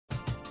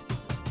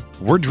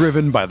We're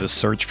driven by the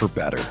search for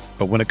better.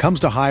 But when it comes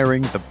to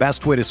hiring, the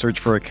best way to search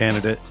for a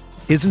candidate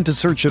isn't to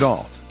search at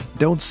all.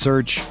 Don't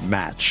search,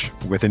 match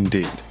with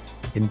Indeed.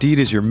 Indeed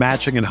is your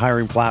matching and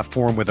hiring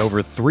platform with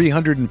over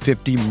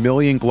 350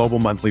 million global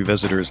monthly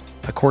visitors,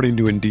 according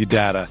to Indeed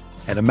data,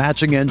 and a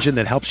matching engine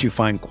that helps you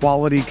find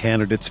quality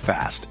candidates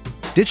fast.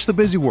 Ditch the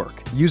busy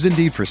work. Use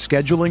Indeed for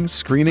scheduling,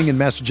 screening, and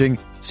messaging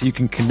so you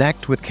can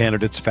connect with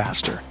candidates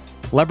faster.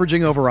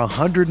 Leveraging over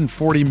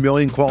 140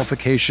 million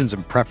qualifications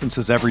and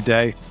preferences every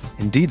day,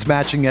 Indeed's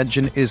matching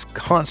engine is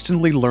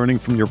constantly learning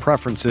from your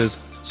preferences,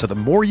 so the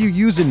more you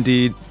use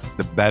Indeed,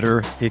 the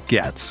better it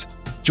gets.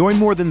 Join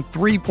more than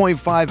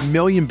 3.5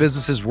 million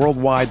businesses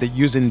worldwide that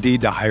use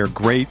Indeed to hire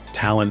great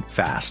talent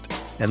fast.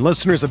 And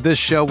listeners of this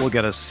show will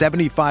get a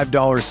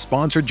 $75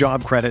 sponsored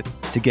job credit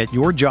to get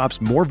your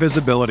jobs more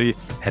visibility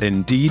at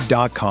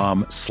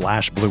Indeed.com/Blue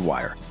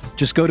Wire.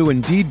 Just go to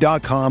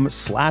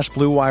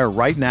Indeed.com/Blue Wire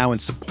right now and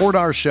support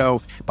our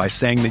show by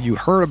saying that you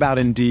heard about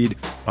Indeed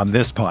on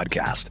this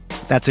podcast.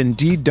 That's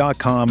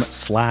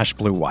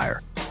Indeed.com/Blue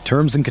Wire.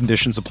 Terms and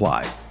conditions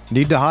apply.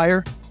 Need to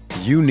hire?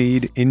 You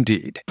need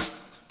Indeed.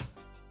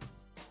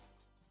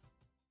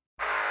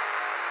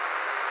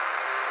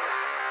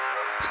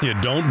 You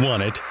don't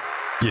want it,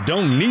 you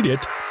don't need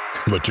it,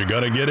 but you're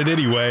going to get it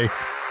anyway.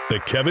 The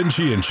Kevin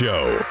Sheehan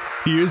Show.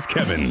 Here's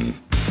Kevin.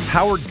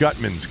 Howard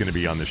Gutman's going to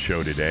be on the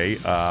show today.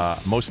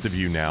 Most of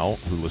you now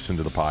who listen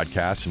to the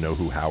podcast know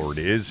who Howard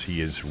is. He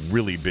has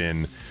really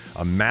been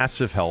a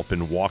massive help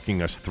in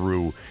walking us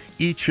through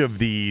each of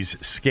these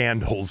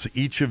scandals,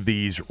 each of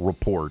these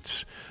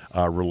reports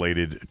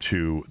related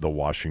to the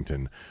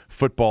Washington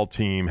football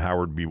team.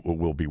 Howard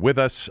will be with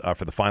us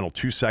for the final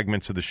two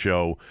segments of the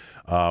show.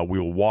 We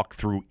will walk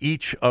through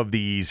each of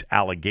these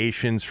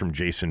allegations from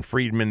Jason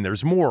Friedman.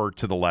 There's more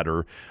to the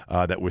letter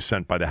that was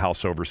sent by the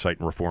House Oversight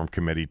and Reform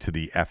Committee to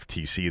the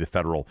FTC, the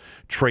Federal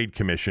Trade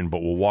Commission,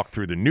 but we'll walk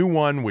through the new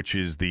one, which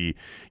is the,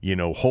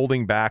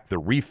 holding back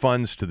the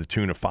refunds to the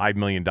tune of $5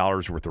 million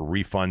worth of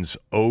refunds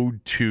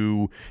owed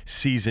to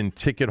season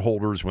ticket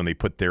holders when they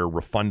put their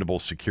refundable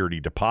security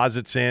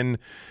deposits in,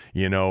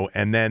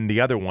 and then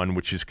the other one,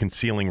 which is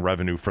concealing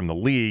revenue from the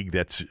league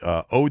that's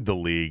owed the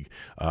league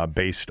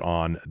based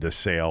on the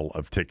sale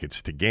of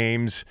tickets to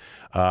games.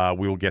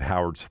 We will get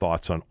Howard's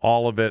thoughts on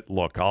all of it.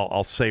 Look,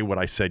 I'll say what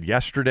I said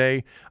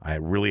yesterday. I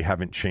really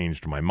haven't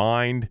changed my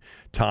mind.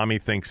 Tommy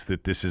thinks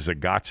that this is a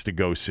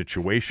gots-to-go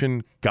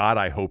situation. God,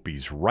 I hope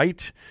he's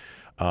right.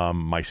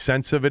 My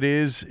sense of it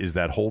is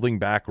that holding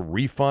back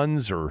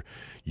refunds or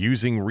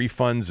using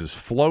refunds as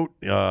float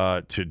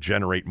to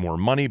generate more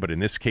money, but in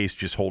this case,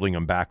 just holding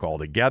them back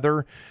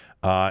altogether.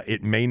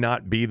 It may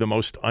not be the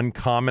most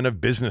uncommon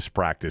of business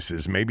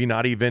practices, maybe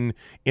not even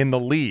in the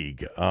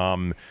league.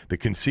 The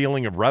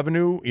concealing of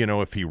revenue,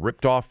 if he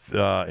ripped off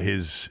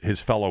his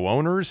fellow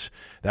owners,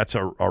 that's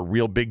a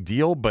real big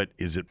deal. But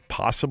is it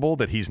possible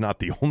that he's not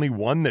the only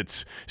one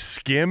that's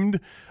skimmed?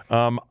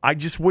 I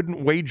just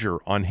wouldn't wager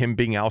on him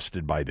being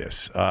ousted by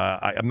this.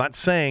 I'm not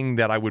saying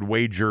that I would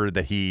wager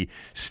that he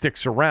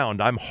sticks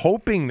around. I'm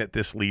hoping that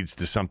this leads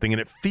to something,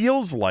 and it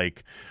feels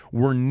like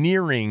we're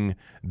nearing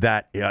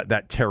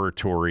that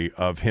territory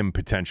of him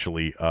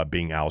potentially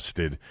being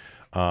ousted.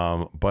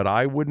 But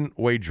I wouldn't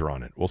wager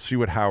on it. We'll see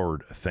what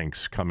Howard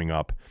thinks coming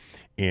up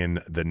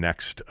in the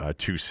next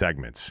two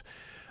segments.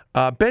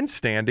 Ben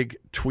Standig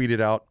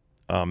tweeted out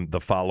the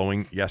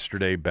following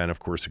yesterday. Ben, of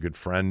course, a good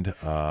friend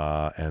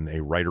and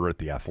a writer at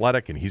The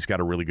Athletic, and he's got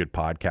a really good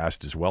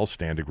podcast as well,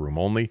 Standig Room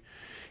Only.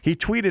 He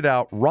tweeted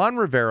out, Ron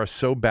Rivera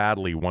so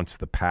badly wants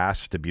the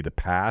past to be the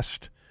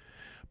past,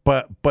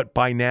 but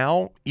by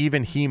now,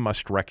 even he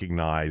must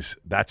recognize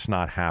that's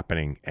not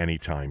happening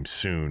anytime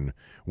soon,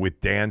 with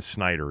Dan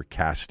Snyder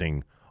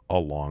casting a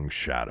long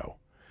shadow.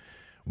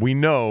 We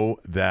know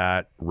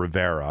that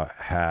Rivera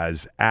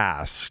has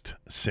asked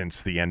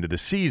since the end of the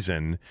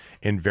season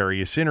in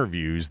various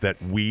interviews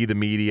that we, the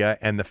media,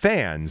 and the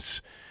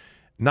fans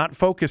not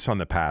focus on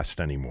the past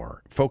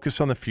anymore. Focus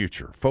on the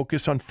future.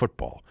 Focus on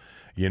football.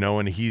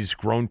 And he's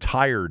grown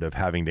tired of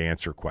having to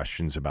answer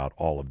questions about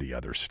all of the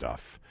other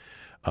stuff.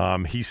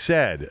 He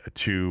said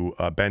to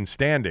Ben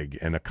Standig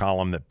in a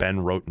column that Ben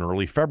wrote in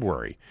early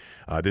February.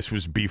 This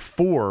was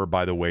before,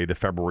 by the way, the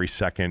February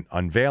 2nd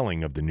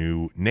unveiling of the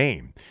new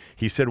name.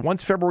 He said,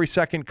 once February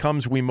 2nd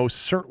comes, we most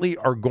certainly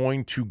are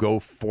going to go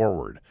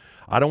forward.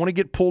 I don't want to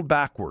get pulled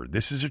backward.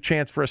 This is a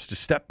chance for us to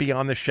step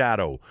beyond the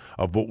shadow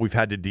of what we've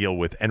had to deal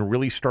with and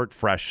really start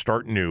fresh,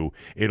 start new.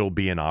 It'll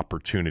be an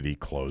opportunity,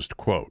 closed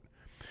quote.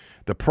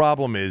 The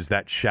problem is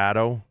that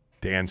shadow,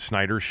 Dan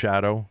Snyder's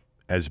shadow,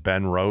 as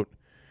Ben wrote,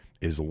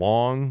 is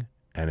long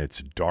and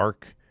it's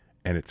dark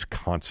and it's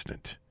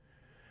constant.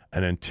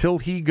 And until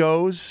he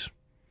goes,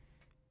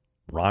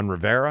 Ron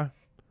Rivera,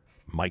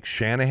 Mike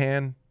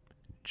Shanahan,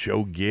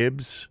 Joe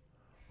Gibbs,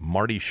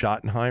 Marty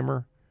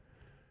Schottenheimer,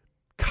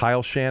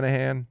 Kyle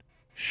Shanahan,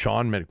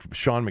 Sean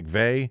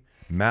McVay,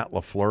 Matt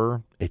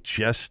LaFleur, it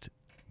just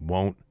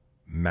won't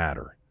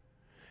matter.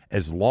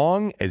 As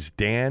long as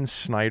Dan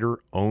Snyder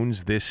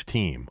owns this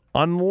team,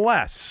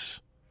 unless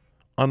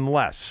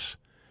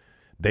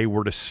they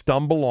were to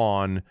stumble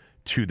on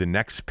to the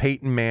next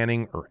Peyton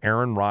Manning or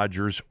Aaron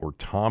Rodgers or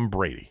Tom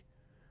Brady,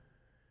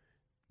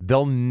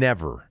 they'll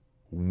never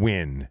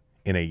win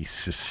in a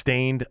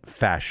sustained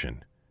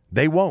fashion.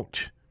 They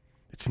won't.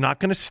 It's not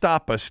going to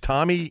stop us.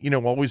 Tommy,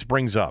 always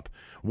brings up,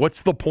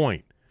 what's the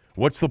point?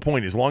 What's the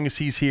point? As long as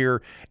he's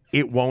here,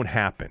 it won't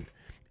happen.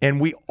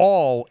 And we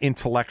all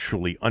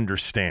intellectually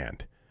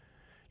understand,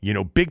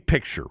 big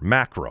picture,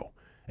 macro.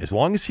 As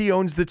long as he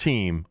owns the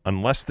team,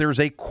 unless there's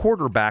a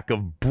quarterback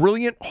of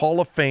brilliant Hall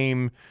of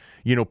Fame,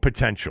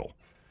 potential,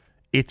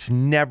 it's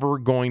never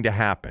going to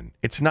happen.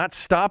 It's not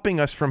stopping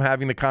us from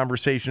having the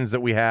conversations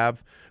that we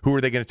have. Who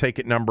are they going to take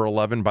at number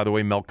 11? By the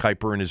way, Mel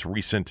Kiper in his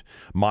recent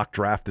mock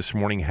draft this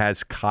morning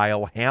has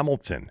Kyle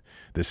Hamilton,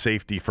 the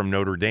safety from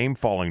Notre Dame,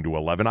 falling to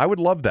 11. I would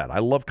love that. I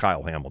love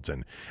Kyle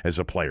Hamilton as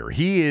a player.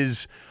 He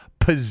is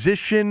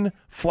position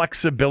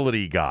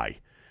flexibility guy.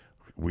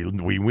 We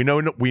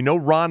know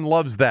Ron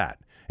loves that.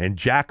 And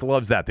Jack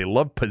loves that. They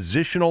love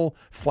positional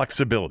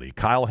flexibility.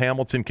 Kyle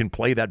Hamilton can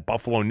play that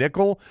Buffalo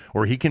nickel,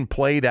 or he can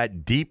play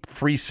that deep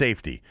free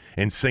safety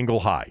and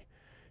single high.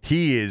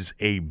 He is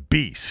a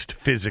beast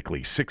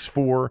physically,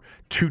 6'4",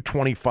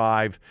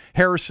 225.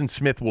 Harrison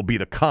Smith will be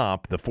the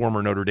comp, the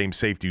former Notre Dame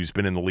safety who's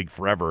been in the league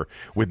forever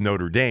with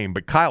Notre Dame.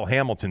 But Kyle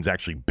Hamilton's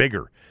actually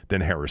bigger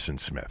than Harrison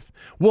Smith.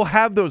 We'll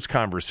have those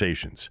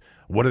conversations.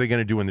 What are they going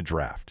to do in the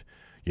draft?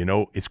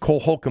 Is Cole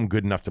Holcomb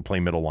good enough to play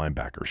middle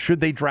linebacker?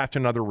 Should they draft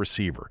another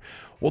receiver?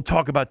 We'll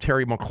talk about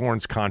Terry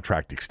McLaurin's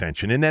contract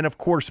extension. And then, of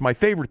course, my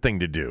favorite thing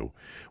to do,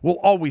 we'll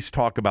always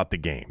talk about the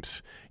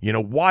games.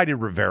 Why did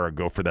Rivera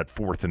go for that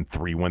 4th and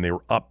 3 when they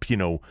were up,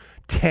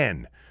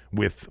 10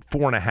 with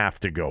 4.5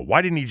 to go?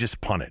 Why didn't he just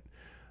punt it?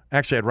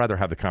 Actually, I'd rather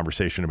have the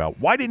conversation about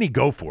why didn't he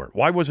go for it?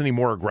 Why wasn't he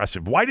more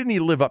aggressive? Why didn't he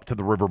live up to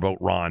the Riverboat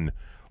Ron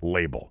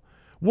label?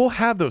 We'll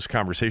have those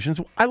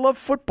conversations. I love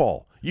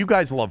football. You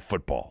guys love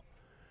football.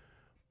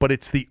 But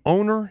it's the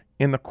owner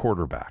and the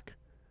quarterback.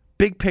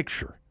 Big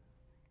picture.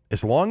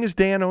 As long as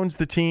Dan owns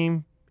the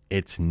team,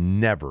 it's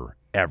never,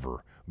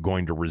 ever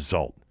going to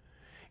result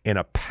in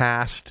a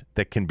past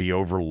that can be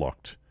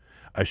overlooked,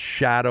 a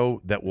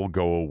shadow that will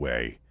go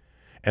away,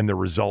 and the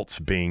results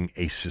being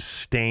a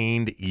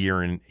sustained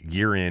year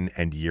in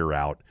and year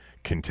out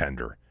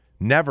contender.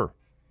 Never.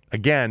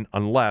 Again,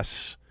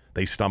 unless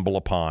they stumble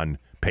upon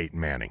Peyton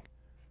Manning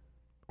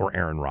or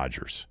Aaron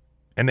Rodgers.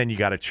 And then you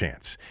got a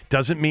chance.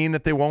 Doesn't mean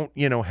that they won't,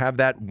 have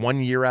that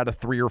 1 year out of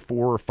 3 or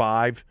 4 or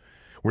 5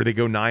 where they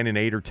go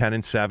 9-8 or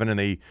 10-7 and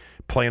they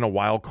play in a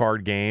wild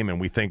card game and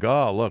we think,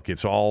 oh, look,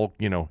 it's all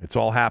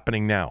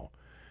happening now.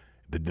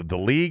 The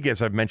league,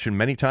 as I've mentioned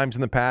many times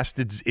in the past,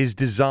 is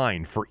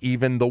designed for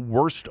even the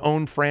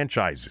worst-owned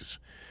franchises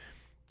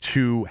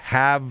to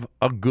have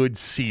a good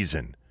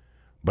season.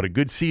 But a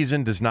good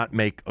season does not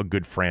make a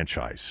good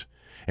franchise.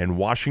 And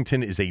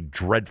Washington is a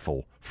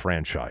dreadful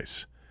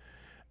franchise,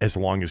 as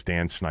long as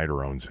Dan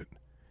Snyder owns it.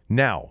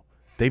 Now,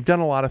 they've done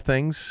a lot of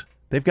things.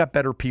 They've got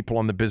better people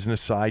on the business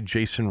side.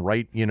 Jason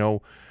Wright,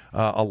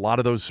 a lot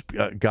of those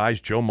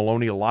guys, Joe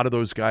Maloney, a lot of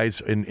those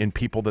guys and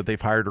people that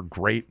they've hired are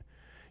great,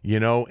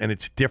 and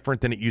it's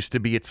different than it used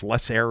to be. It's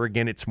less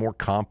arrogant. It's more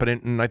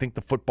competent, and I think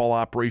the football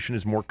operation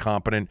is more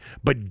competent.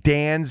 But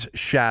Dan's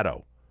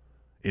shadow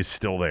is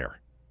still there.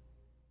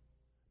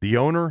 The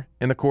owner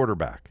and the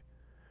quarterback.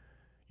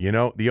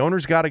 The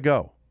owner's got to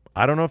go.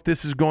 I don't know if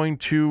this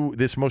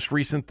most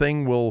recent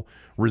thing will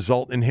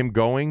result in him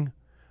going.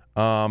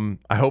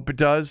 I hope it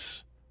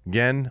does.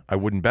 Again, I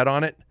wouldn't bet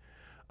on it.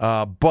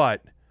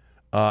 But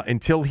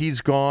until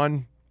he's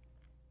gone,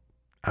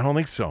 I don't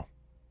think so.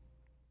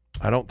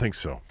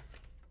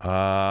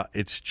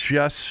 It's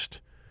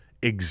just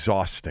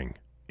exhausting,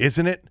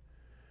 isn't it?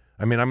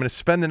 I mean, I'm going to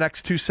spend the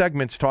next 2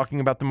 segments talking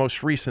about the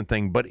most recent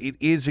thing, but it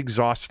is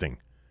exhausting.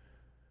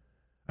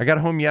 I got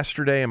home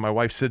yesterday and my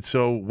wife said,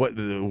 so what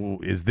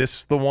is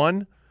this the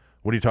one?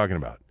 What are you talking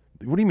about?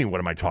 What do you mean, what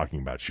am I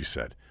talking about? She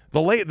said.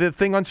 The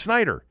thing on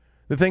Snyder,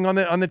 the thing on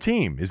the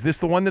team. Is this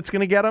the one that's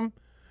going to get him?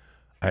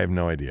 I have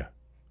no idea.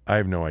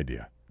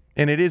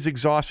 And it is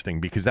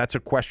exhausting because that's a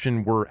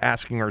question we're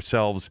asking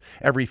ourselves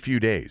every few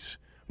days.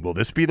 Will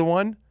this be the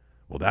one?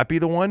 Will that be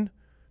the one?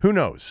 Who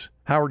knows?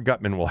 Howard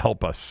Gutman will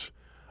help us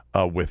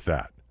with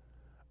that.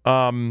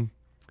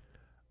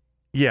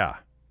 Yeah.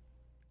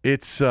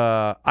 It's.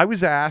 I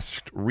was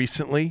asked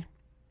recently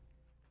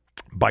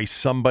by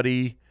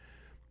somebody,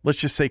 let's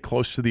just say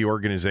close to the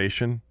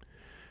organization,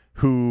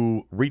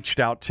 who reached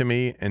out to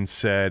me and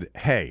said,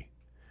 hey,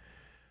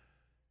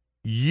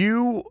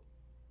 you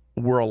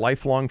were a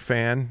lifelong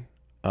fan,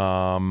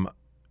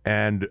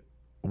 and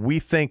we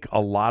think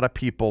a lot of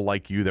people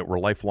like you that were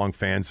lifelong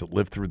fans that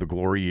lived through the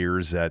glory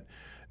years that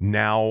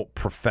now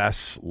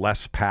profess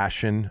less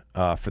passion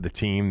for the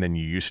team than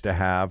you used to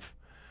have.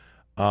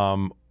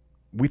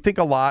 We think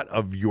a lot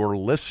of your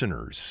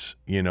listeners,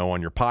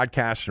 on your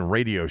podcast and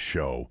radio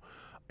show,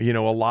 a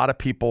lot of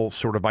people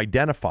sort of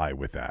identify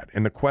with that.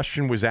 And the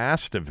question was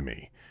asked of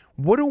me,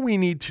 what do we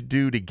need to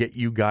do to get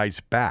you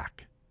guys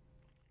back?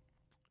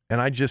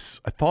 And I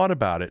thought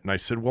about it and I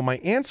said, well, my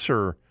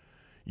answer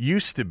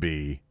used to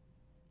be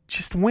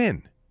just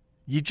win.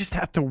 You just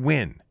have to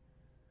win.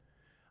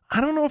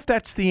 I don't know if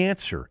that's the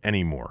answer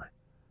anymore.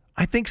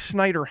 I think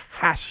Snyder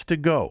has to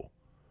go.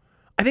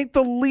 I think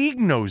the league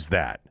knows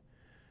that.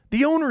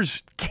 The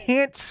owners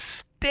can't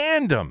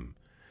stand him.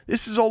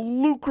 This is a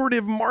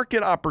lucrative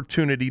market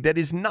opportunity that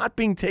is not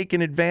being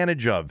taken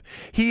advantage of.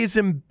 He has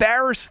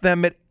embarrassed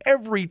them at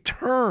every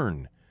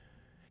turn.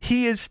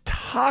 He is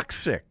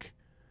toxic.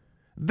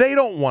 They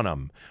don't want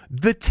him.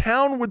 The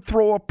town would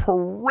throw a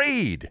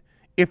parade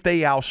if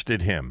they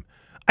ousted him.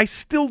 I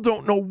still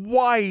don't know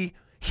why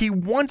he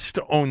wants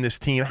to own this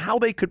team, how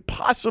they could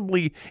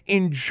possibly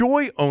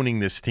enjoy owning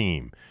this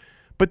team.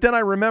 But then I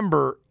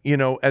remember,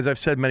 as I've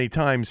said many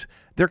times,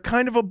 they're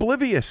kind of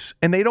oblivious,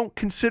 and they don't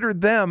consider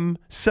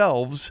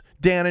themselves,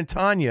 Dan and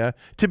Tanya,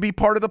 to be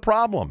part of the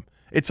problem.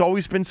 It's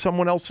always been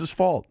someone else's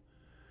fault.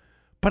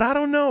 But I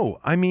don't know.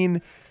 I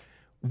mean,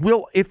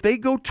 if they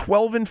go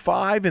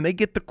 12-5 and they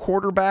get the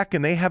quarterback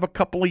and they have a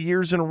couple of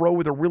years in a row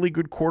with a really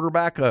good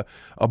quarterback, a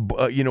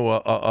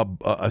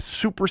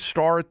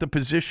superstar at the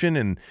position,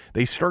 and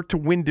they start to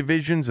win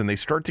divisions and they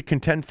start to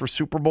contend for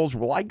Super Bowls,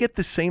 will I get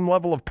the same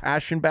level of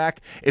passion back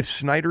if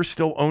Snyder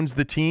still owns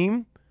the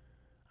team?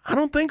 I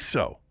don't think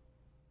so.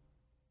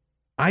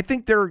 I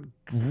think they're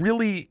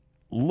really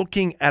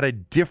looking at a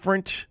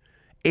different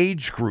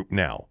age group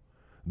now.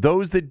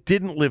 Those that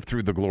didn't live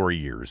through the glory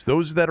years,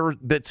 those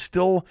that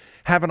still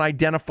haven't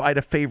identified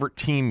a favorite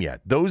team yet,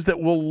 those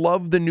that will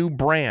love the new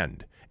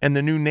brand and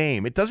the new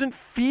name. It doesn't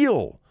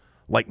feel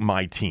like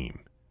my team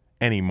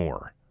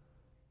anymore.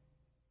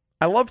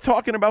 I love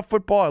talking about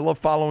football. I love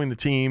following the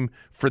team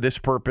for this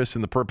purpose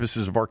and the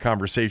purposes of our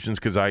conversations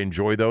because I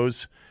enjoy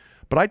those.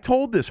 But I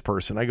told this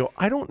person, I go,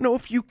 I don't know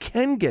if you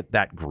can get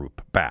that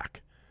group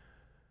back.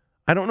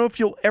 I don't know if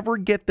you'll ever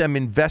get them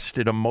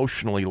invested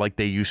emotionally like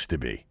they used to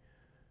be.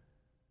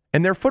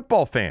 And they're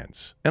football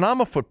fans, and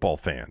I'm a football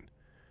fan.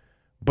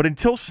 But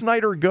until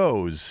Snyder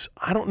goes,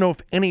 I don't know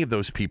if any of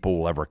those people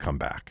will ever come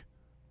back.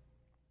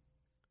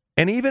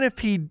 And even if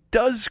he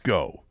does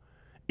go,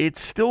 it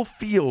still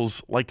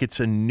feels like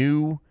it's a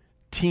new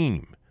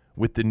team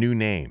with the new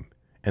name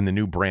and the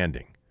new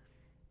branding.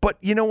 But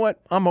you know what?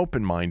 I'm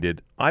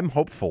open-minded. I'm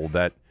hopeful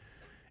that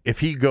if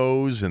he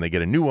goes and they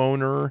get a new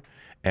owner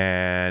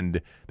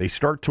and they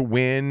start to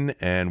win,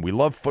 and we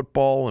love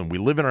football, and we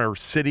live in our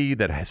city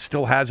that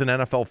still has an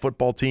NFL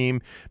football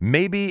team,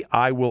 maybe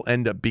I will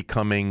end up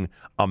becoming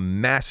a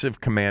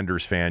massive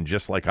Commanders fan,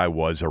 just like I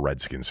was a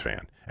Redskins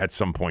fan at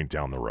some point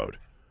down the road.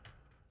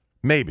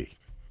 Maybe.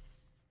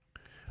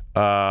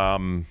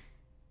 Okay.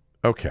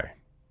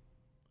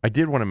 I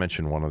did want to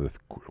mention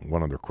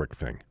one other quick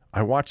thing.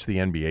 I watched the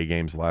NBA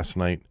games last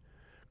night.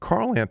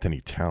 Karl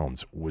Anthony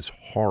Towns was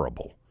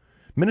horrible.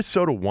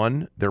 Minnesota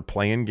won their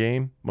play-in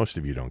game. Most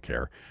of you don't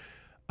care.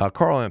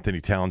 Karl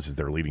Anthony Towns is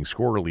their leading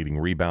scorer, leading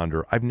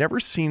rebounder. I've never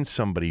seen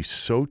somebody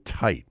so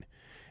tight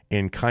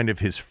in kind of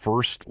his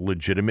first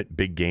legitimate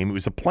big game. It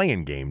was a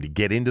play-in game to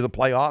get into the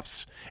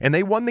playoffs, and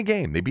they won the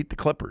game. They beat the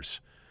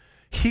Clippers.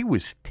 He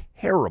was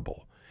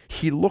terrible.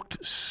 He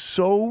looked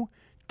so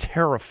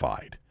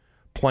terrified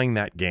playing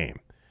that game.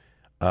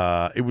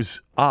 It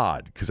was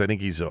odd because I think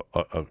he's a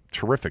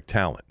terrific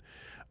talent.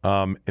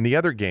 In the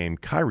other game,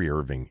 Kyrie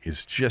Irving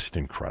is just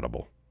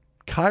incredible.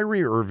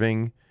 Kyrie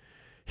Irving,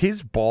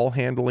 his ball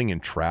handling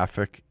in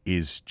traffic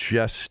is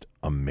just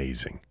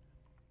amazing.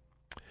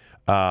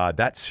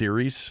 That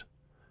series,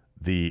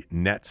 the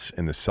Nets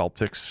and the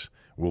Celtics,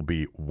 will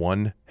be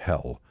one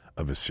hell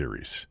of a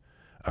series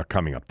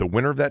coming up. The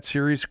winner of that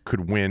series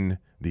could win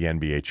the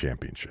NBA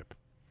championship.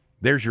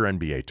 There's your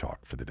NBA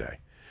talk for the day.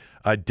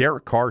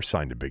 Derek Carr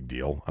signed a big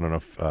deal. I don't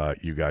know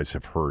if you guys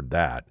have heard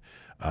that.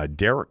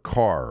 Derek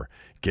Carr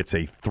gets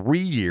a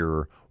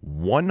 3-year,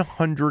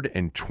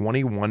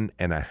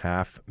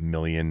 $121.5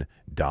 million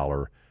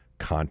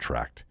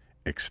contract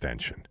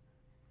extension.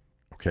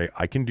 Okay,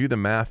 I can do the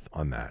math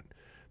on that.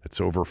 That's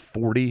over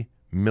 $40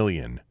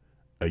 million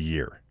a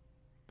year.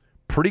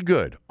 Pretty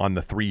good on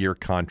the 3-year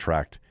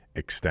contract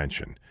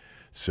extension.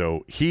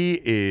 So he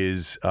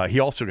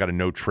also got a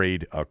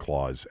no-trade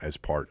clause as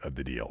part of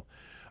the deal.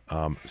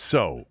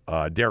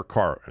 Derek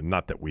Carr,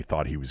 not that we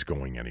thought he was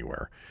going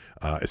anywhere,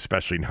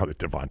 especially now that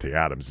Devontae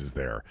Adams is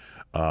there.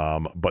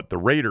 But the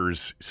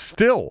Raiders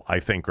still, I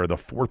think, are the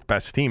fourth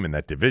best team in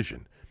that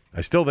division. I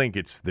still think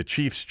it's the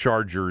Chiefs,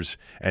 Chargers,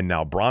 and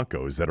now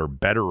Broncos that are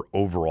better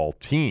overall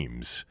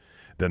teams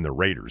than the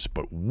Raiders.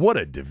 But what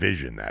a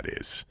division that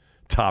is,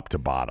 top to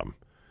bottom.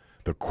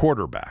 The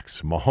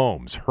quarterbacks,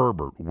 Mahomes,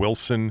 Herbert,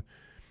 Wilson,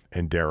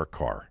 and Derek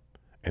Carr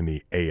in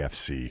the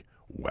AFC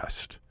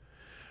West.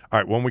 All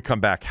right, when we come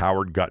back,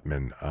 Howard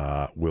Gutman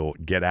will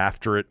get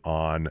after it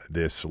on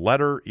this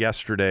letter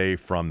yesterday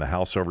from the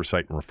House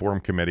Oversight and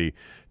Reform Committee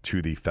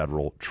to the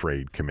Federal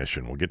Trade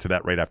Commission. We'll get to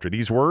that right after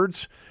these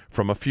words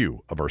from a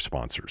few of our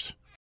sponsors.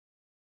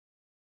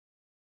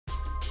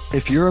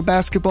 If you're a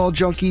basketball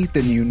junkie,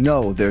 then you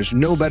know there's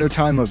no better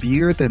time of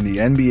year than the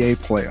NBA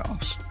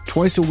playoffs.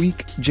 Twice a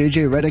week,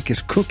 JJ Redick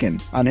is cooking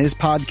on his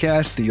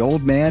podcast, The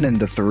Old Man and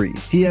the Three.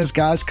 He has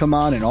guys come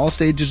on in all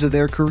stages of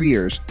their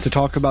careers to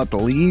talk about the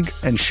league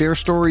and share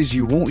stories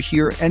you won't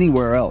hear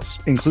anywhere else,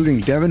 including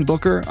Devin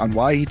Booker on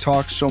why he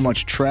talks so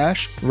much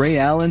trash, Ray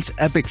Allen's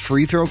epic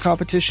free throw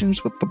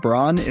competitions with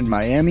LeBron in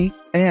Miami,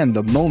 and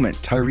the moment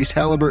Tyrese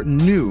Halliburton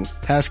knew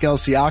Pascal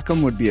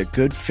Siakam would be a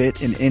good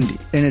fit in Indy.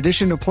 In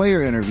addition to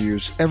player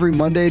interviews, every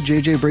Monday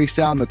JJ breaks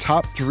down the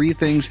top 3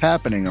 things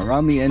happening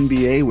around the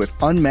NBA with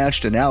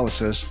unmatched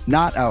analysis,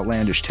 not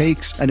outlandish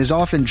takes, and is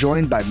often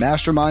joined by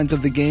masterminds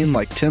of the game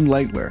like Tim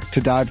Legler to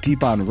dive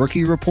deep on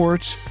rookie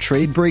reports,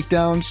 trade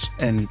breakdowns,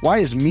 and why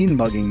is mean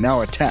mugging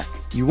now a tech?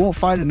 You won't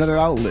find another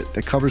outlet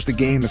that covers the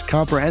game as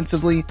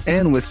comprehensively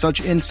and with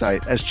such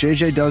insight as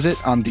JJ does it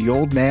on The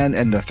Old Man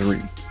and the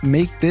Three.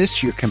 Make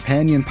this your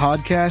companion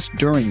podcast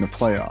during the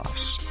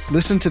playoffs.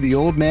 Listen to The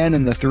Old Man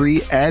and the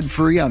Three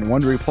ad-free on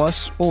Wondery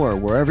Plus or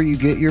wherever you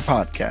get your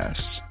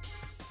podcasts.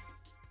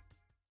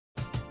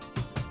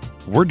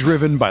 We're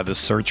driven by the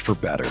search for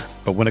better.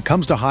 But when it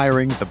comes to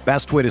hiring, the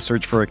best way to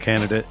search for a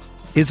candidate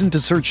isn't to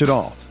search at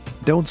all.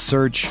 Don't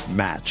search,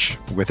 match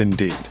with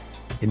Indeed.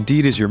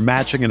 Indeed is your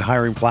matching and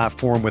hiring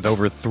platform with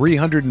over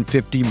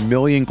 350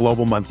 million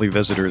global monthly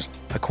visitors,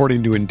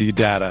 according to Indeed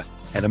data,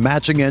 and a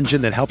matching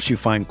engine that helps you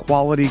find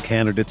quality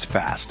candidates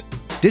fast.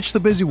 Ditch the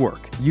busy work.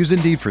 Use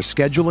Indeed for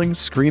scheduling,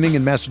 screening,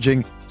 and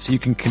messaging so you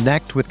can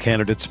connect with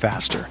candidates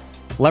faster.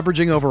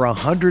 Leveraging over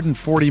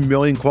 140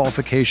 million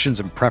qualifications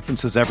and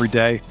preferences every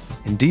day,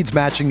 Indeed's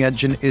matching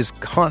engine is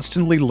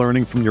constantly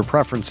learning from your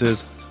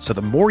preferences, so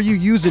the more you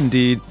use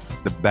Indeed,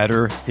 the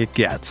better it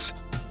gets.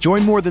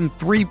 Join more than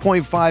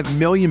 3.5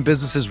 million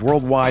businesses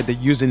worldwide that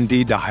use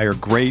Indeed to hire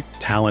great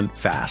talent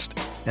fast.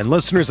 And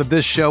listeners of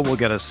this show will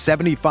get a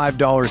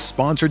 $75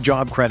 sponsored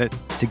job credit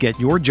to get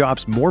your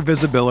jobs more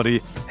visibility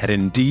at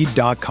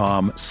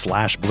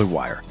Indeed.com/Blue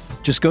Wire.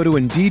 Just go to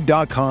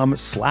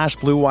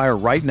Indeed.com/Blue Wire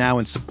right now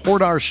and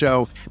support our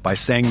show by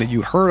saying that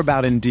you heard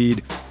about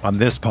Indeed on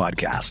this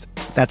podcast.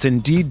 That's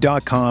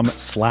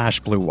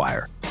Indeed.com/Blue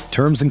Wire.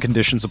 Terms and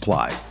conditions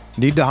apply.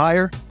 Need to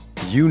hire?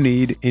 You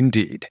need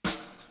Indeed.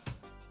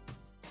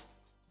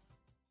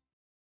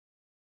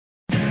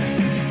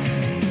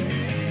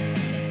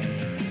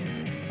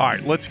 All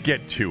right, let's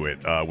get to it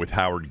with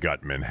Howard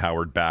Gutman.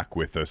 Howard back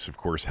with us. Of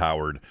course,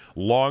 Howard,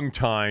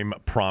 longtime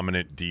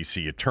prominent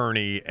D.C.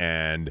 attorney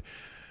and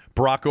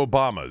Barack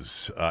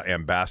Obama's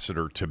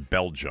ambassador to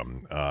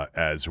Belgium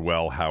as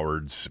well.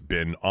 Howard's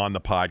been on the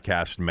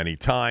podcast many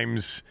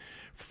times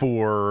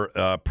for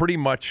pretty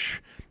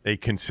much a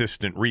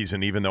consistent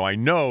reason, even though I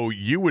know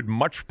you would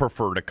much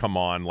prefer to come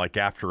on like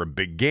after a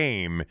big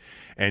game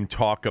and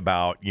talk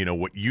about, you know,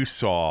 what you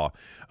saw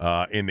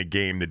in the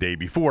game the day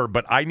before.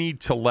 But I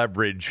need to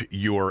leverage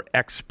your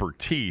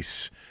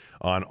expertise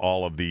on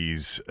all of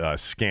these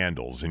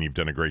scandals, and you've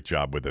done a great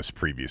job with us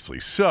previously.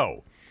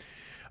 So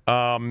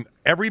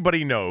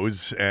everybody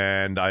knows,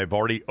 and I've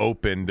already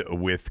opened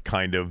with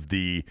kind of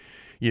the,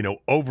 you know,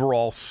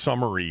 overall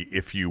summary,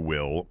 if you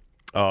will,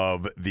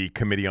 of the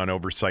Committee on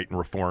Oversight and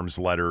Reform's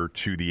letter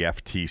to the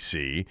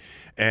FTC,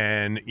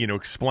 and, you know,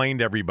 explained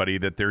to everybody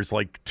that there's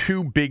like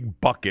 2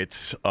 big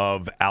buckets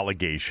of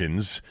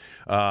allegations.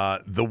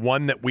 The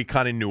one that we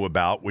kind of knew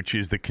about, which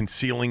is the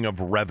concealing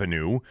of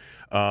revenue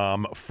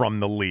from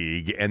the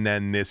league, and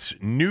then this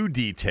new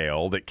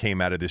detail that came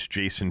out of this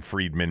Jason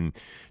Friedman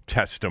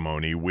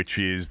testimony, which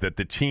is that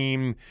the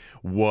team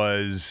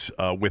was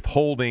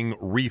withholding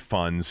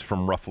refunds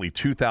from roughly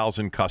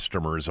 2,000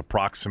 customers,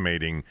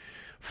 approximating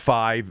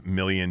 $5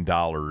 million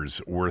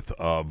worth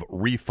of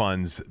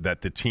refunds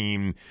that the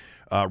team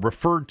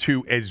referred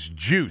to as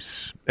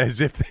juice, as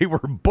if they were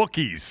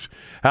bookies,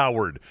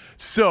 Howard.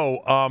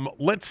 So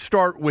let's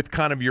start with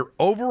kind of your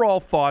overall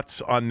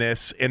thoughts on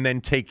this and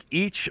then take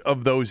each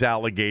of those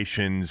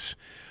allegations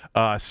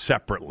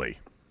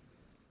separately.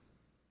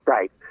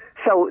 Right.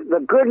 So the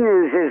good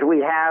news is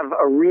we have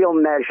a real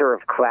measure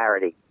of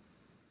clarity.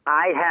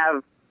 I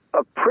have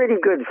a pretty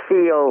good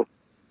feel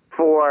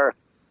for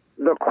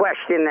the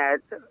question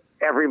that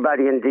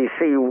everybody in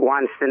D.C.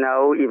 wants to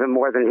know, even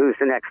more than who's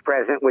the next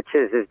president, which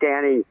is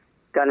Danny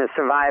going to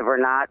survive or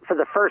not? For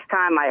the first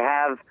time, I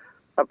have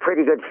a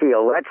pretty good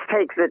feel. Let's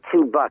take the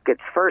 2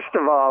 buckets. First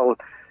of all,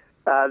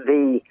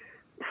 the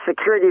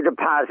security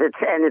deposits,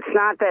 and it's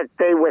not that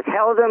they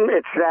withheld them,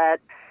 it's that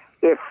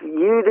if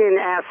you didn't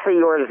ask for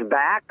yours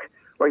back,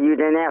 or you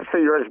didn't ask for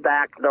yours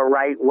back the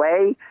right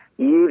way,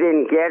 you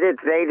didn't get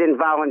it, they didn't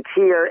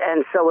volunteer,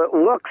 and so it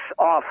looks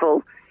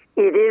awful.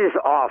 It is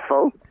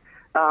awful.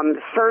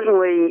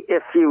 Certainly,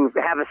 if you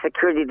have a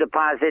security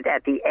deposit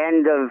at the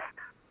end of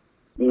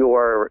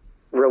your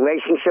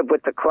relationship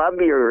with the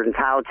club, you're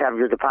entitled to have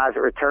your deposit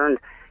returned.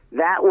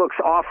 That looks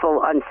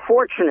awful.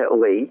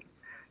 Unfortunately,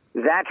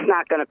 that's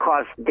not going to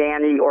cost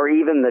Danny or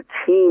even the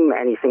team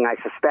anything, I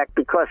suspect,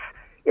 because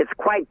it's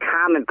quite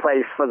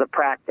commonplace for the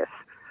practice.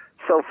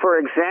 So, for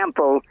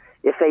example,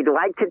 if they'd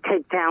like to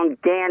take down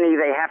Danny,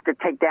 they have to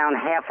take down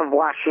half of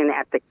Washington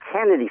at the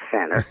Kennedy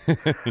Center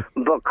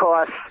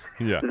because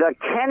the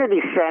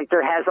Kennedy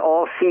Center has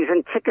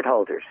all-season ticket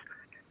holders.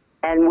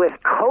 And with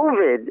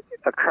COVID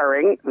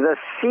occurring, the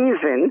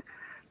season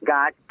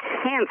got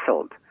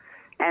canceled.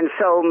 And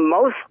so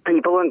most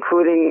people,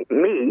 including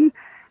me,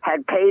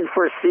 had paid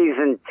for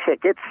season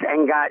tickets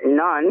and got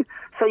none.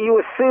 So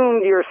you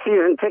assumed your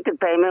season ticket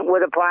payment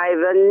would apply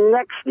the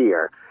next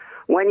year.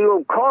 When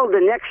you called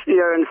the next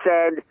year and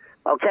said,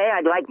 okay,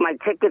 I'd like my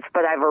tickets,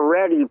 but I've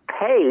already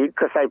paid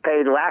because I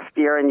paid last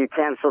year and you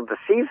canceled the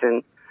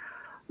season,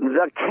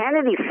 the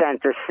Kennedy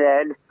Center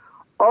said,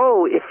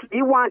 oh, if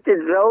you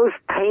wanted those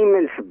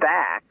payments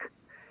back,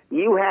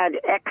 you had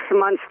X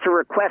months to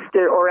request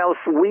it, or else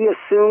we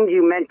assumed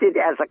you meant it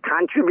as a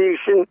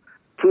contribution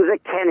to the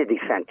Kennedy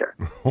Center.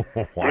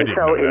 And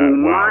so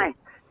in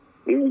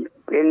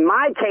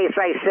my case,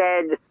 I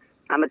said,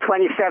 I'm a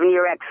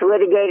 27-year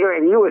ex-litigator,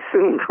 and you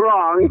assumed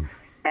wrong,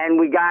 and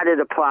we got it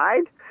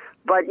applied.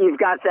 But you've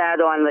got that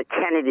on the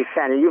Kennedy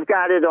Center. You've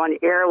got it on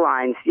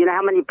airlines. You know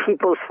how many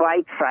people's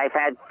flights? I've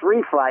had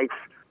 3 flights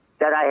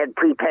that I had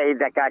prepaid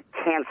that got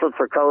canceled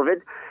for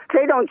COVID.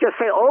 They don't just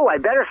say, oh, I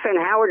better send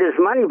Howard his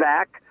money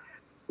back.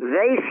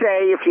 They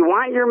say, if you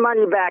want your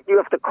money back, you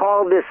have to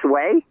call this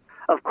way.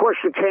 Of course,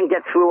 you can't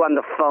get through on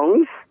the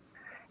phones.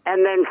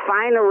 And then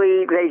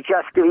finally, they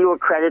just give you a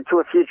credit to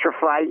a future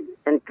flight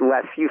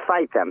unless you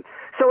fight them.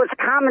 So it's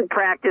common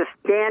practice.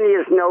 Danny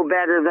is no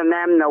better than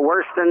them, no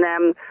worse than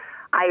them.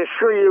 I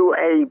assure you,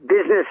 a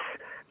business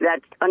that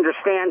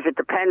understands it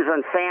depends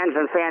on fans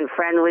and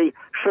fan-friendly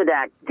should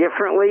act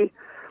differently.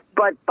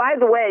 But by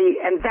the way,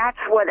 and that's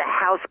what a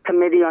House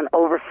Committee on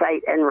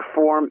Oversight and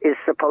Reform is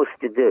supposed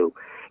to do.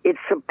 It's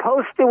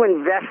supposed to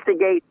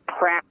investigate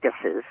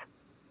practices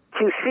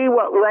to see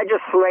what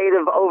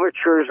legislative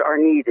overtures are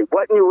needed,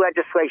 what new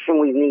legislation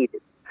we needed.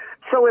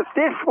 So if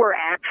this were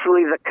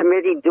actually the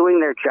committee doing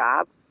their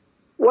job,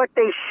 what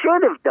they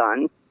should have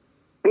done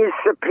is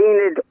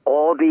subpoenaed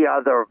all the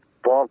other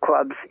ball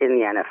clubs in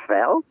the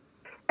NFL,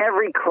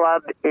 every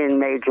club in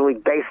Major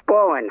League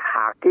Baseball and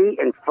hockey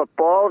and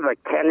football, the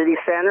Kennedy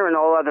Center and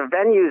all other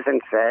venues,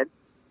 and said,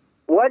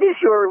 what is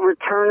your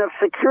return of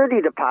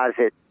security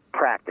deposit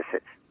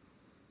practices?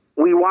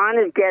 We want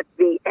to get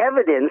the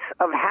evidence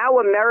of how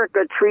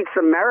America treats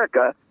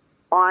America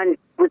on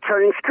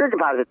returning security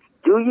deposits.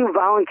 Do you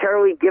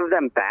voluntarily give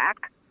them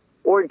back,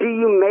 or do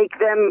you make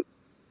them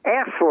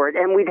ask for it?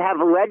 And we'd have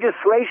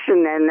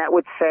legislation then that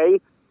would say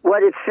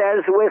what it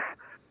says with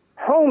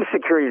home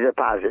security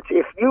deposits.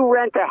 If you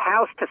rent a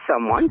house to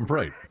someone,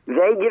 right,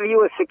 they give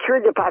you a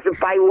security deposit.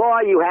 By law,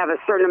 you have a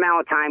certain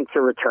amount of time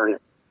to return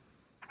it.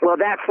 Well,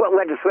 that's what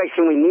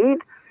legislation we need,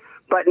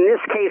 but in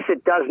this case,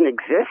 it doesn't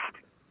exist.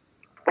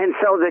 And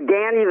so the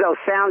Danny, though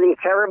sounding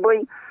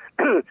terribly,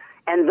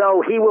 and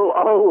though he will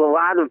owe a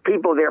lot of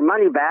people their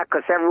money back,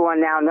 because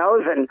everyone now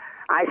knows, and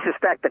I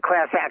suspect the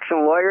class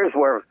action lawyers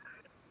were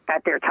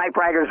at their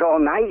typewriters all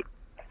night,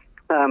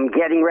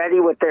 getting ready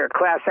with their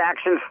class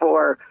actions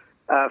for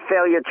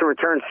failure to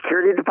return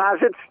security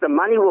deposits. The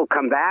money will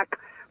come back,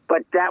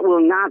 but that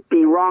will not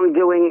be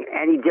wrongdoing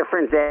any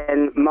different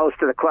than most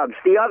of the clubs.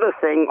 The other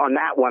thing on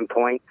that one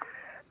point,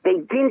 they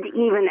didn't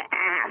even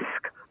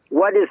ask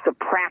what is the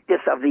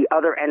practice of the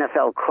other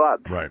NFL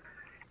clubs. Right.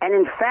 And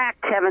in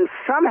fact, Kevin,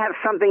 some have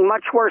something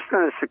much worse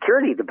than a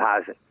security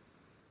deposit.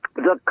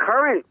 The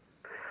current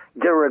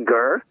de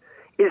rigueur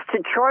is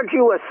to charge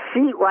you a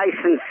seat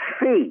license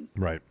fee,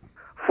 right,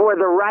 for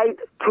the right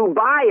to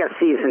buy a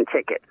season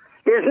ticket.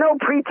 There's no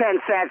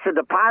pretense that's a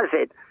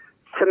deposit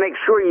to make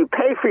sure you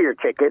pay for your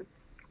ticket.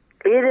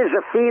 It is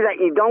a fee that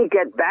you don't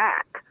get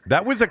back.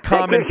 That was a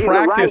common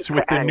practice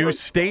with the new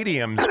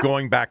stadiums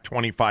going back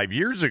 25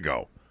 years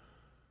ago.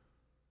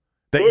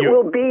 It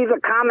will be the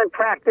common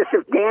practice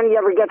if Danny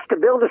ever gets to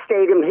build a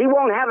stadium. He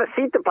won't have a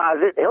seat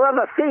deposit. He'll have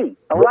a fee,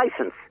 a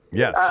license.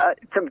 Yes.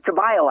 To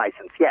buy a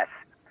license, yes.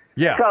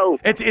 Yeah. So,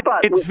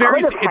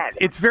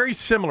 it's very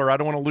similar. I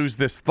don't want to lose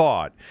this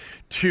thought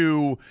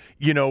to,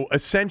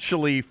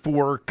 essentially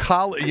for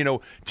college,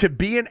 to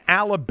be an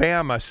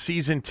Alabama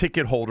season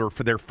ticket holder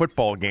for their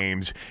football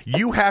games,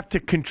 you have to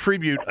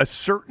contribute a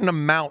certain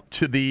amount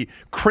to the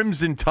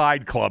Crimson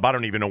Tide Club. I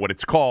don't even know what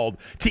it's called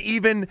to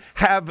even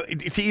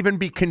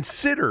be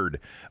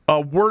considered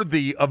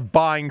worthy of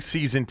buying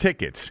season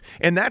tickets.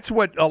 And that's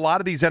what a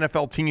lot of these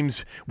NFL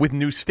teams with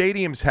new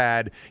stadiums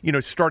had,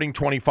 starting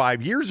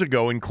 25 years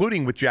ago,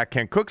 including with Jack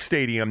Kent Cooke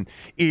Stadium,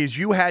 is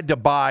you had to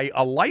buy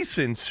a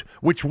license,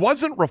 which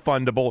wasn't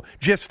refundable,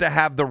 just to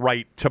have the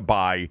right to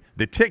buy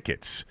the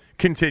tickets.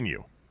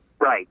 Continue.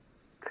 Right.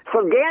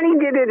 So Danny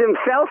did it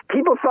himself.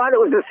 People thought it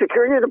was a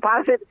security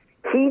deposit.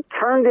 He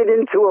turned it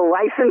into a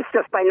license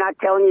just by not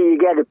telling you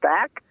get it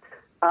back.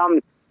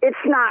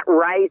 It's not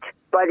right,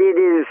 but it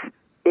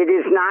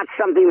is not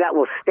something that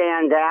will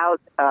stand out.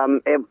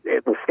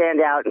 It will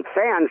stand out in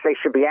fans. They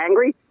should be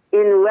angry.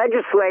 In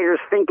legislators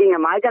thinking,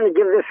 am I going to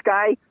give this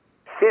guy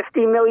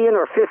 $50 million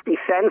or 50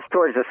 cents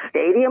towards a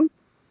stadium?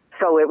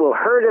 So it will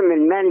hurt him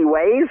in many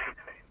ways,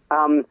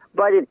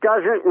 but it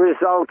doesn't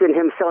result in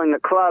him selling the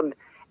club,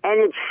 and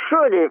it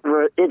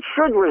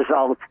should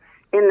result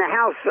in the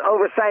House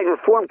Oversight and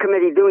Reform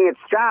Committee doing its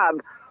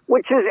job,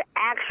 which is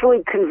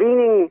actually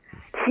convening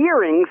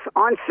hearings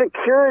on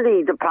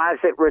security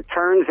deposit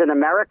returns in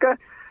America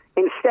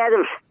instead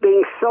of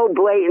being so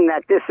blatant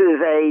that this is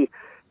a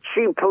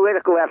cheap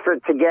political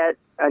effort to get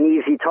an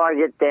easy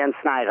target, Dan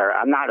Snyder.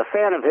 I'm not a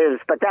fan of his,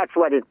 but that's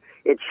what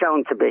it's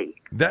shown to be.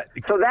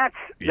 So that's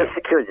the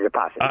security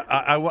deposit.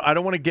 I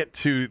don't want to get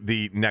to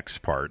the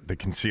next part, the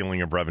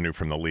concealing of revenue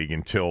from the league,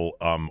 until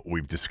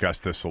we've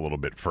discussed this a little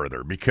bit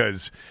further,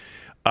 because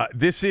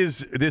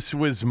this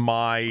was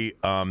my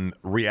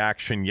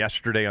reaction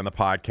yesterday on the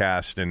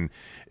podcast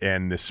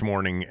and this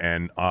morning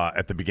and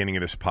at the beginning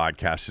of this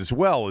podcast as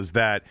well, is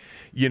that,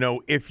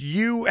 if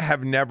you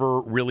have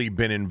never really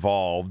been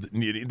involved,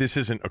 this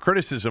isn't a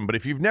criticism, but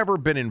if you've never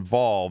been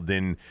involved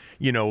in,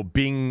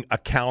 being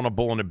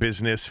accountable in a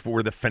business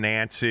for the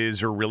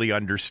finances or really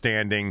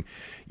understanding,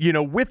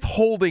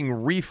 withholding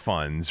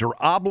refunds or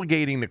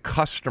obligating the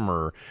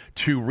customer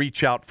to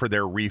reach out for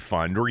their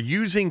refund or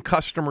using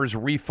customers'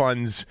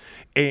 refunds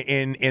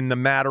in a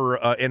matter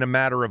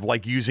of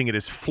like using it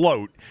as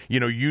float,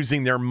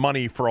 using their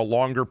money for a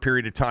longer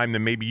period of time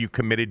than maybe you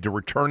committed to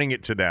returning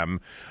it to them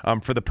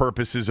for the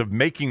purposes of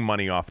making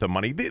money off the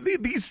money.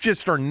 These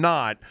just are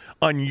not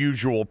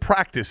unusual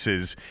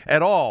practices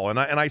at all. And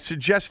I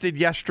suggested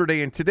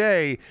yesterday and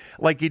today,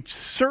 like, it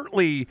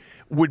certainly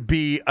would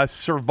be a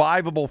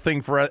survivable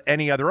thing for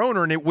any other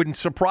owner, and it wouldn't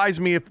surprise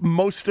me if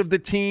most of the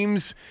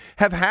teams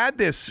have had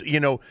this,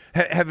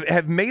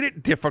 have made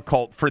it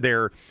difficult for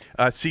their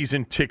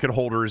season ticket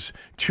holders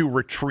to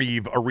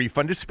retrieve a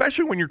refund,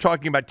 especially when you're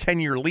talking about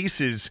 10-year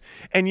leases,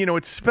 and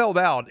it's spelled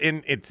out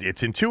and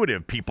it's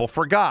intuitive. People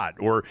forgot,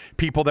 or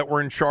people that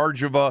were in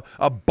charge of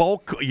a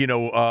bulk,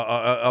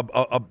 a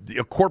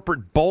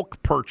corporate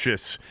bulk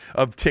purchase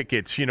of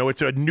tickets.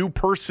 It's a new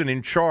person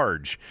in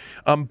charge.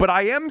 But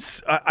I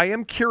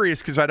am curious,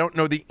 because I don't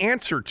know the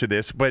answer to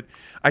this, but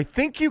I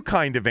think you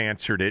kind of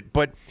answered it.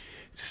 But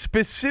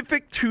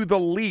specific to the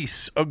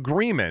lease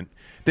agreement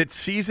that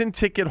season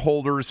ticket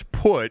holders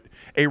put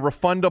a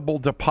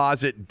refundable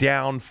deposit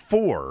down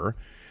for,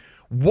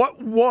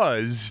 what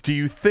was, do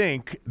you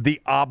think,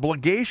 the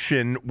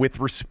obligation with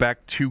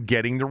respect to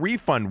getting the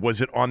refund?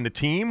 Was it on the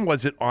team?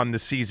 Was it on the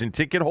season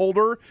ticket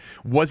holder?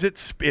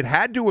 It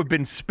had to have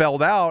been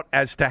spelled out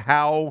as to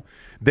how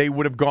they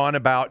would have gone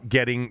about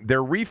getting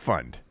their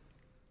refund.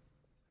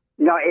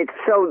 No, it's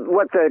so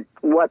what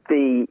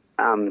the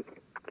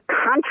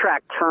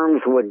contract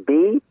terms would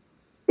be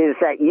is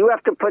that you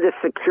have to put a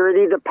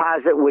security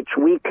deposit, which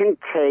we can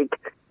take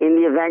in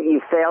the event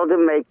you fail to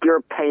make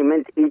your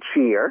payment each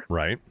year.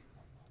 Right.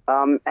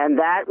 And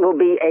that will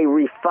be a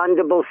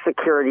refundable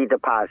security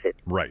deposit.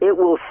 Right. It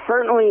will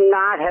certainly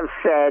not have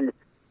said,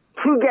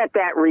 to get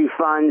that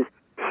refund,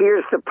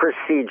 here's the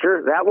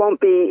procedure. That won't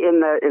be in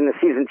the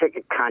season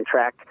ticket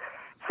contract.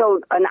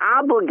 So an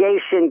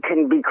obligation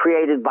can be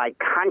created by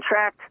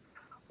contract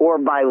or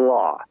by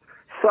law.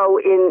 So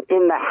in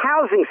the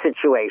housing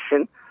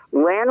situation,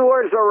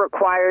 landlords are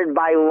required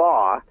by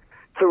law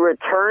to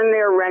return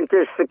their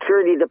renter's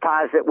security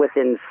deposit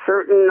within a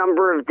certain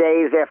number of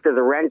days after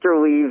the renter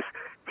leaves,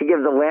 to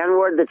give the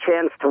landlord the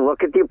chance to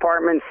look at the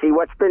apartment, see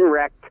what's been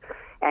wrecked,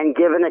 and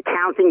give an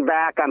accounting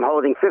back. I'm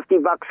holding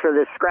 $50 for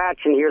this scratch,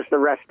 and here's the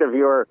rest of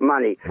your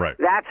money. Right.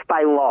 That's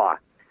by law.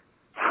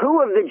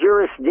 Two of the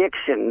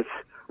jurisdictions,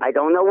 I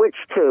don't know which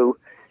two,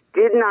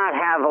 did not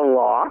have a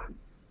law.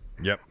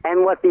 Yep.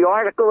 And what the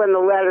article in the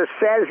letter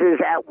says is,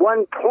 at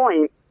one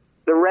point,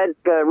 the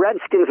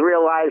Redskins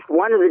realized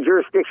one of the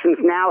jurisdictions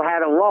now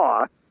had a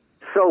law.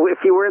 So if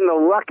you were in the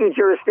lucky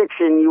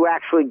jurisdiction, you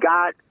actually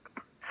got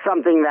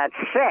something that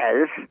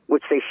says,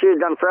 which they should have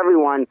done for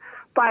everyone,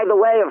 by the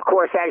way, of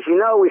course, as you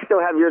know, we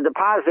still have your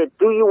deposit.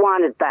 Do you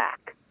want it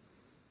back?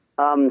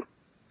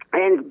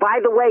 And by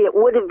the way, it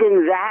would have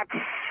been that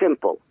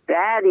simple,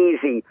 that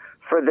easy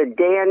for the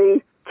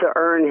Danny to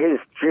earn his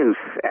juice,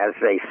 as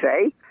they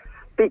say,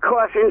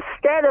 because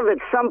instead of at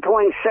some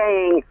point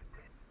saying,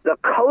 the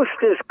coast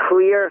is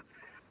clear,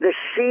 the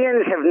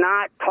Sheehan's have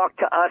not talked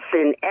to us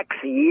in X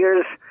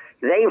years,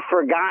 they've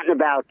forgotten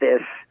about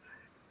this,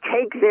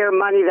 take their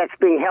money that's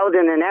being held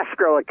in an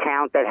escrow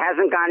account that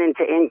hasn't gone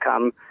into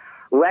income,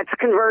 let's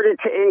convert it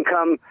to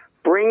income,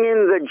 bring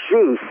in the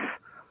juice.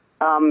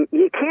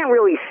 You can't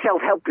really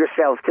self-help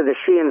yourself to the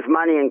Sheehan's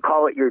money and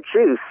call it your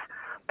juice.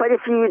 But if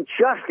you had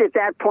just at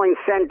that point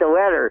sent a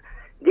letter,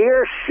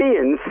 dear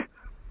Sheehan's,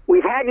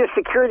 we've had your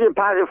security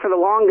deposit for the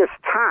longest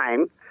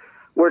time.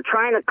 We're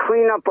trying to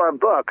clean up our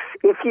books.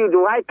 If you'd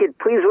like it,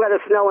 please let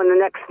us know in the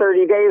next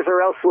 30 days,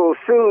 or else we'll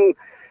assume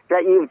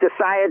that you've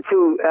decided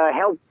to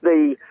help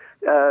the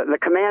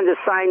Commanders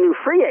sign new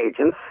free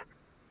agents.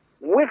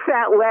 With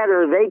that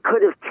letter, they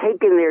could have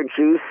taken their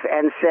juice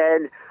and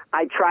said,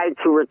 I tried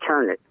to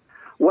return it.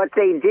 What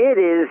they did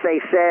is they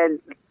said,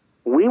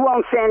 we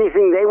won't say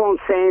anything, they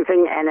won't say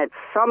anything, and at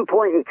some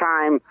point in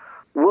time,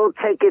 we'll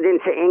take it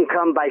into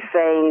income by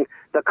saying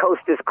the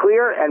coast is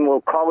clear, and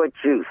we'll call it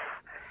juice.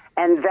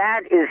 And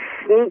that is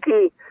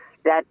sneaky.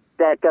 That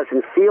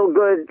doesn't feel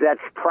good.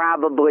 That's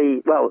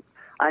probably, well,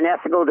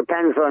 unethical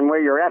depends on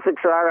where your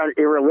ethics are.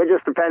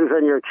 Irreligious depends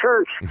on your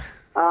church.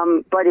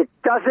 But it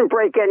doesn't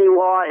break any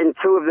law in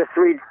 2 of the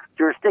 3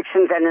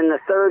 jurisdictions, and in the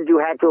 3rd, you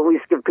had to at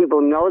least give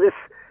people notice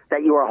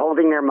that you are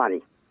holding their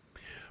money.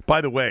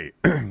 By the way,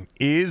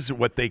 is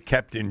what they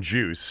kept in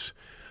juice,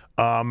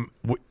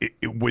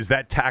 was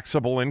that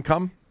taxable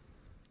income?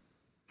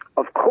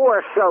 Of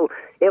course. So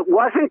it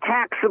wasn't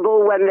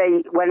taxable when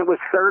it was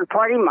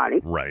third-party money.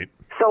 Right.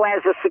 So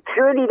as a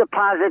security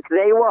deposit,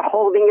 they were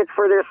holding it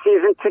for their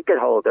season ticket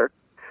holder,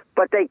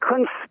 but they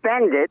couldn't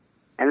spend it,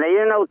 and they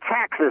didn't owe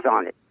taxes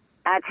on it.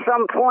 At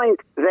some point,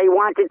 they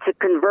wanted to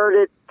convert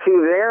it to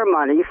their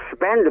money,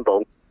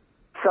 spendable.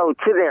 So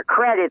to their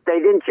credit, they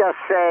didn't just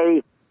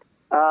say,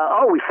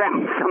 we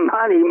found some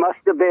money, must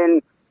have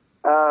been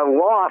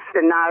lost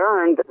and not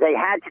earned. They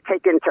had to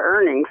take into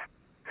earnings.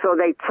 So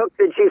they took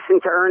the juice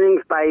into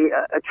earnings by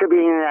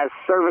attributing it as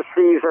service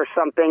fees or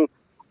something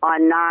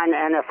on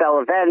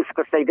non-NFL events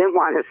because they didn't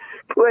want to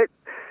split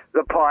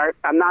the part.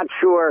 I'm not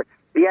sure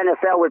the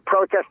NFL would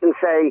protest and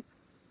say,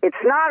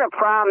 it's not a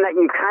problem that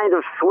you kind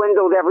of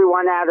swindled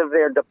everyone out of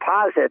their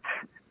deposits.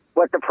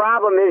 What the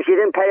problem is, you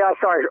didn't pay us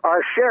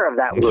our share of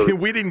that loot.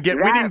 we didn't get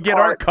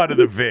our cut of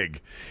the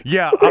vig.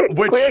 Yeah,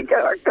 we didn't get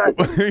our cut.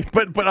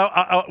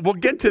 but we'll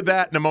get to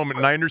that in a moment.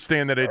 And I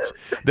understand that it's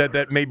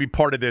that maybe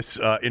part of this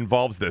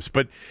involves this.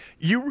 But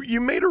you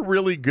made a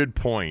really good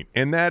point,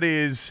 and that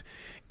is,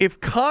 if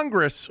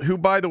Congress, who,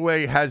 by the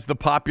way, has the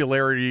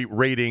popularity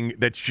rating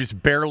that's just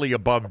barely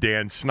above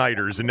Dan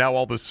Snyder's, and now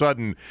all of a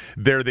sudden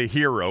they're the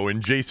hero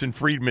and Jason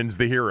Friedman's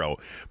the hero.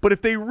 But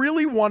if they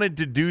really wanted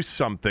to do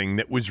something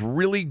that was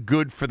really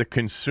good for the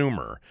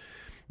consumer,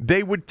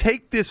 they would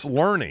take this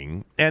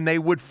learning and they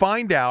would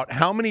find out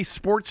how many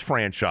sports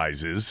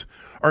franchises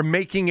are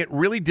making it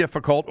really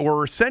difficult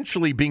or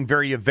essentially being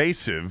very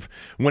evasive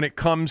when it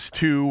comes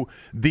to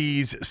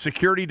these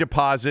security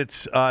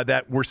deposits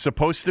that were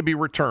supposed to be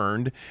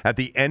returned at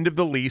the end of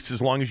the lease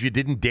as long as you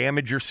didn't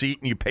damage your seat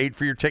and you paid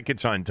for your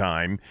tickets on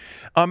time.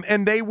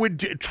 And they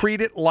would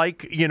treat it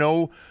like,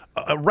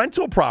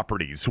 rental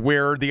properties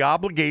where the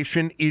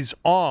obligation is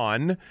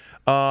on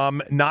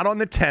not on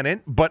the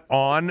tenant, but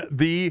on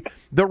the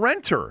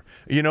renter,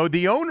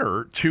 the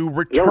owner, to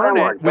return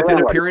it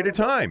within a period of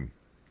time.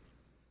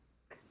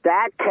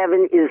 That,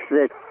 Kevin, is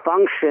the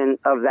function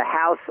of the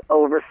House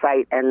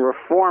Oversight and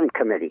Reform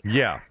Committee.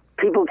 Yeah.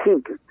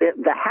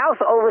 The House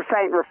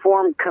Oversight and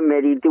Reform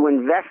Committee do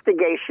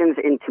investigations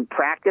into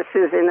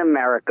practices in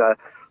America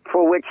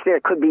for which there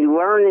could be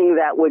learning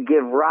that would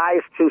give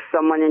rise to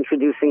someone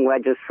introducing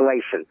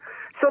legislation.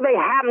 So they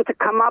happened to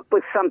come up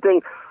with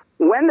something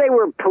when they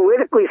were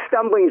politically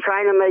stumbling,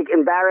 trying to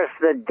embarrass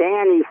the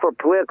Danny for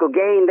political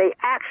gain. They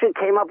actually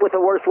came up with a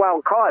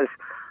worthwhile cause.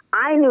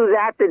 I knew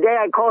that the day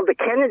I called the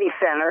Kennedy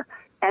Center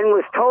and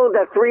was told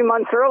that 3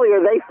 months earlier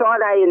they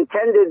thought I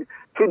intended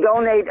to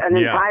donate an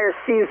entire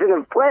season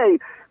of play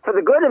for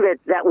the good of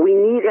it, that we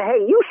need,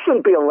 hey, you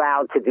shouldn't be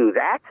allowed to do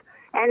that.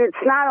 And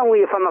it's not only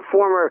if I'm a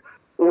former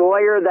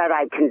lawyer that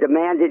I can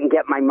demand it and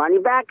get my money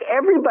back.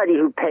 Everybody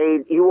who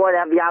paid, you ought to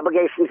have the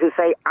obligation to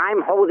say,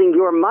 I'm holding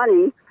your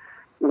money.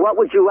 What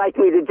would you like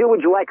me to do?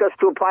 Would you like us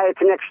to apply it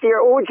to next year,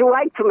 or would you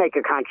like to make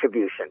a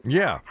contribution?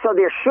 Yeah. So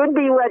there should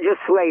be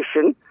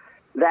legislation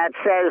that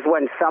says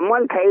when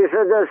someone pays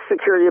the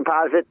security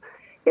deposit,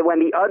 when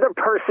the other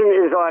person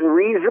is on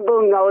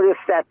reasonable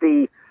notice that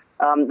the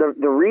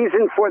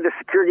reason for the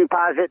security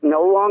deposit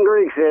no longer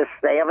exists,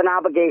 they have an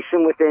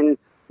obligation within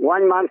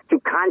 1 month to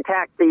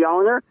contact the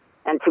owner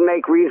and to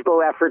make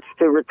reasonable efforts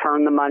to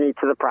return the money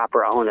to the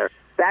proper owner.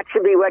 That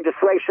should be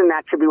legislation.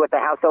 That should be what the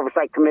House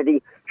Oversight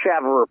Committee should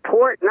have a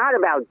report, not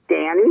about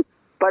Danny,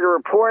 but a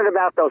report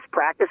about those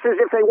practices.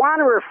 If they want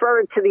to refer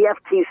it to the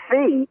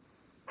FTC,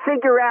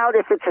 figure out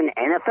if it's an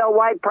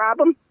NFL-wide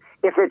problem,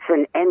 if it's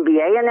an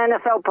NBA and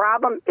NFL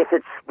problem, if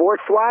it's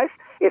sports-wise,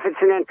 if it's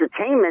an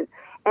entertainment,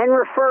 and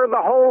refer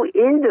the whole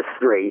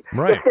industry.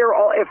 Right. If they're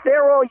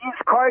all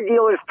used car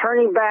dealers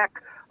turning back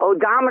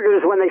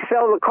odometers when they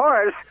sell the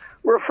cars,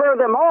 refer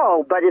them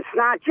all. But it's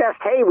not just,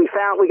 hey, we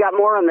got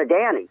more on the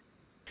Danny.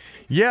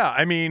 Yeah,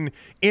 I mean,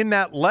 in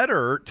that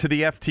letter to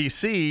the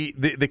FTC,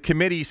 the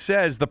committee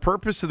says the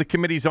purpose of the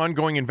committee's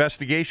ongoing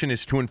investigation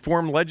is to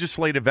inform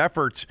legislative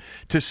efforts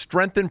to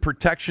strengthen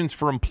protections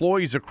for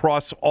employees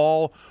across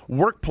all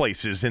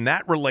workplaces, and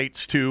that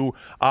relates to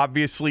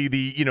obviously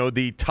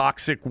the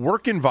toxic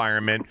work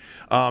environment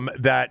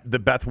that the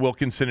Beth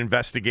Wilkinson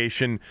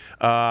investigation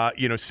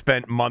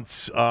spent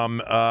months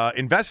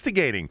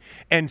investigating,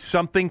 and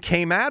something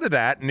came out of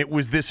that, and it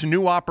was this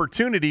new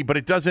opportunity, but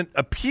it doesn't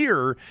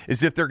appear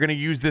as if they're going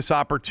to use this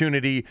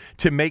opportunity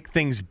to make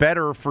things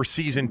better for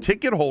season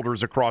ticket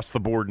holders across the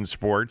board in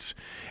sports.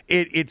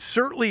 It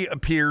certainly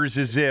appears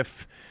as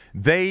if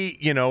they,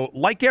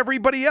 like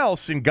everybody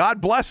else, and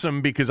God bless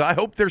them because I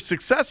hope they're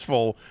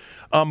successful,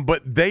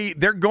 but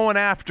they're going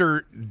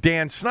after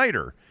Dan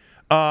Snyder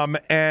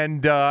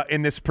and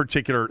in this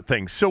particular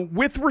thing. So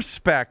with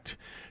respect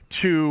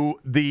to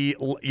the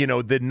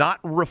not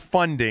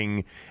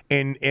refunding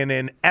in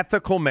an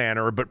ethical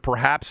manner, but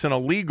perhaps in a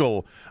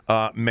legal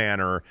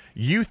manner,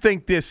 you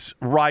think this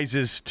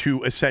rises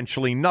to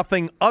essentially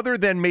nothing other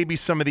than maybe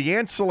some of the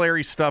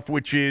ancillary stuff,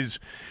 which is,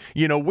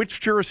 which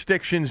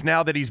jurisdictions,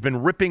 now that he's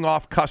been ripping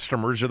off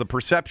customers, or the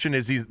perception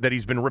is that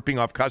he's been ripping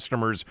off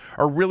customers,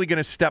 are really going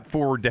to step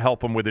forward to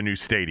help him with a new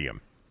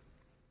stadium?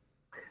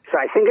 So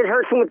I think it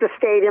hurts him with the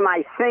stadium.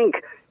 I think,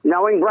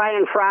 knowing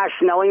Brian Frosh,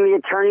 knowing the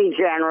attorney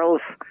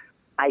generals,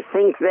 I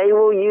think they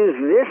will use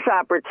this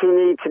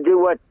opportunity to do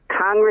what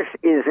Congress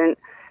isn't.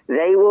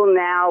 They will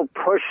now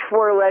push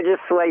for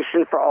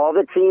legislation for all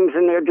the teams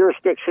in their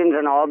jurisdictions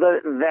and all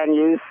the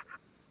venues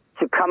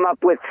to come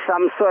up with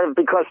some sort of,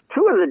 because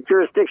two of the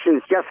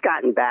jurisdictions just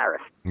got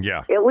embarrassed.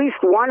 Yeah. At least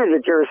one of the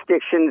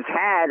jurisdictions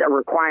had a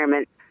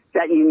requirement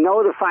that you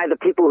notify the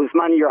people whose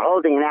money you're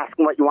holding and ask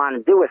them what you want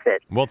to do with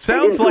it. Well, it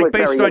sounds like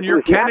based on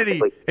your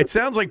Kennedy, it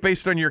sounds like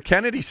based on your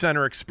Kennedy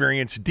Center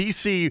experience,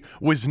 D.C.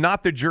 was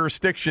not the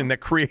jurisdiction that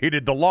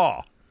created the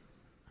law.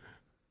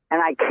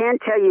 And I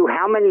can't tell you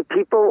how many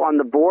people on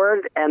the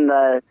board and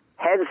the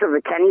heads of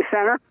the Kennedy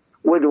Center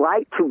would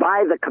like to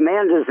buy the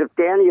Commanders if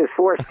Danny is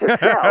forced to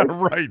sell.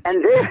 Right.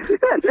 And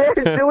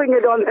they're doing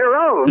it on their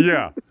own.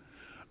 Yeah.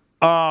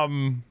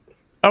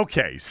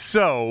 Okay,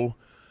 so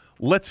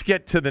let's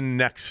get to the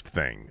next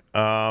thing.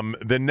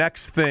 The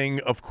next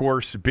thing, of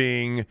course,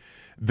 being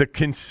the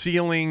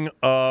concealing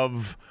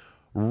of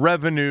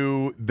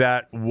revenue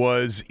that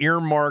was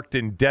earmarked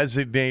and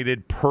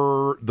designated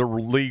per the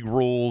league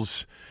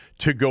rules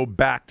to go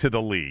back to the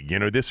league.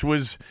 This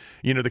was,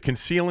 the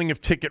concealing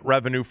of ticket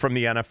revenue from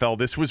the NFL.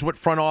 This was what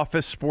Front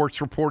Office Sports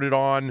reported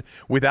on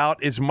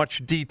without as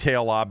much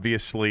detail,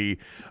 obviously.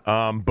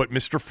 But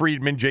Mr.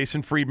 Friedman,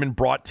 Jason Friedman,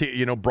 brought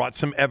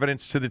some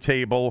evidence to the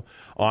table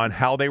on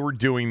how they were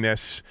doing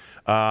this.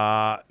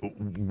 Where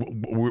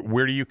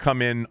do you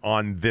come in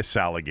on this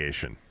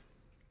allegation?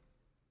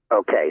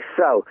 Okay,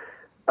 so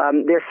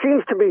there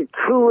seems to be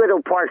two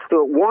little parts to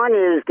it. One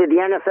is, did the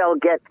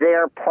NFL get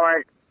their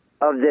part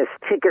of this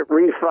ticket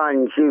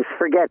refund juice?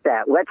 Forget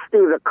that. Let's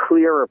do the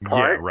clearer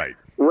part. Yeah, right.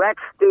 Let's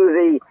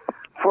do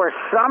for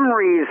some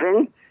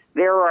reason,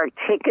 there are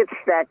tickets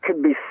that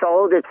could be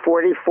sold at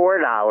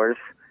 $44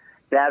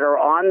 that are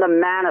on the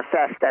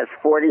manifest as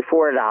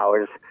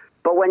 $44.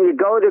 But when you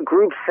go to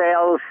group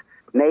sales,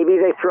 maybe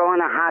they throw in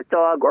a hot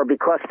dog, or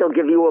because they'll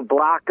give you a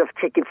block of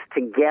tickets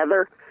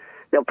together,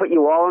 they'll put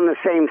you all in the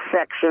same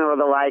section or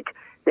the like.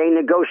 They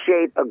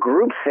negotiate a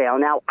group sale.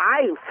 Now,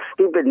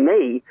 stupid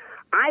me,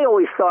 I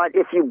always thought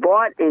if you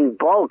bought in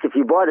bulk, if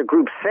you bought a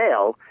group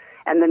sale,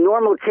 and the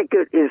normal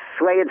ticket is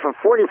slated for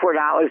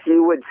 $44,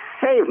 you would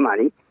save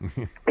money.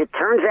 It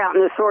turns out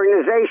in this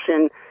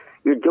organization,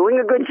 you're doing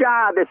a good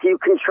job if you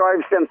can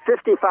charge them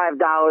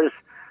 $55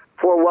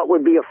 for what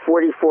would be a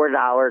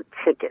 $44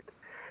 ticket.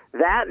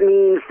 That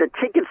means the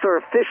tickets are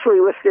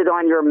officially listed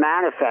on your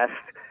manifest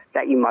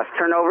that you must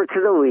turn over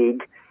to the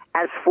league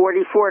as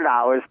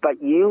 $44,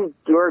 but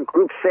your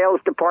group sales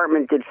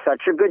department did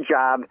such a good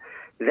job,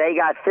 they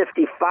got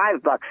 $55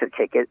 a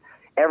ticket.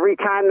 Every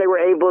time they were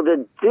able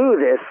to do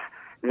this,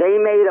 they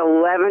made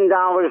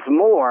 $11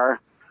 more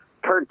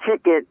per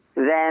ticket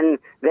than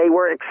they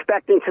were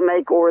expecting to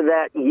make, or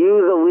that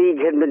the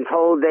league, had been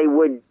told they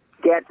would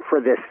get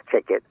for this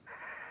ticket.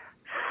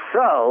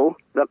 So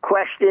the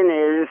question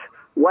is,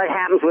 what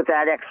happens with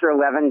that extra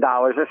 $11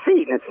 a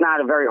seat? And it's not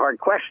a very hard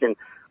question.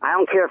 I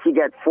don't care if you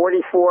get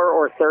 44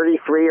 or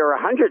 33 or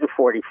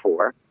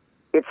 144.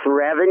 It's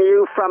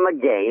revenue from a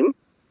game.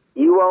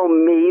 You owe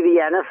me, the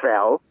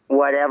NFL,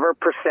 whatever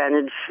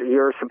percentage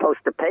you're supposed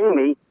to pay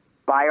me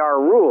by our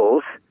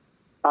rules.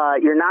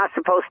 You're not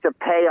supposed to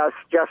pay us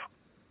just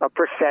a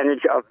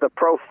percentage of the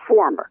pro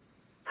forma.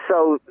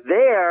 So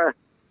there,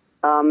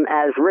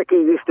 as Ricky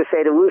used to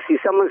say to Lucy,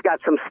 someone's got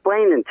some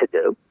splaining to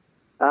do.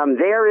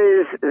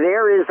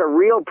 There is a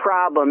real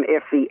problem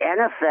if the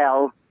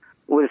NFL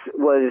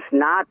was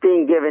not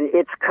being given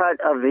its cut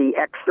of the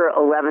extra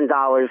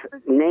 $11,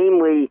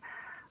 namely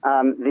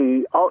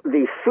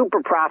the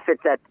super profit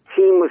that the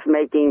team was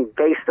making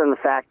based on the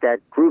fact that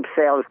group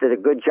sales did a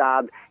good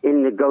job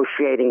in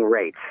negotiating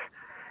rates.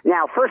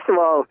 Now, first of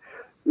all,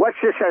 what's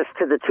this as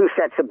to the two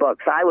sets of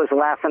books? I was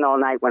laughing all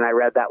night when I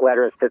read that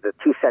letter as to the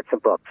two sets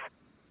of books.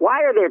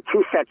 Why are there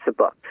two sets of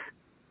books?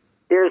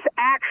 There's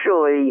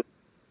actually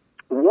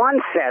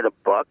one set of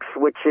books,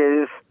 which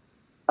is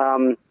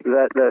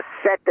the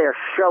set they're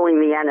showing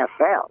the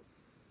NFL.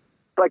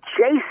 But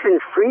Jason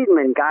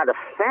Friedman got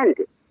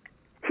offended.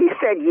 He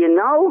said,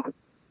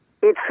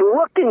 it's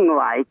looking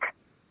like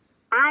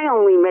I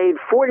only made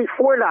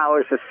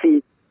 $44 a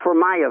seat for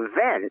my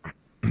event,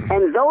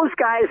 and those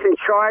guys in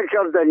charge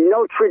of the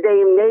Notre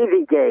Dame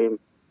Navy game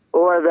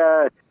or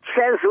the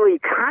Chesley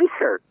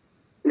concert,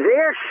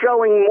 they're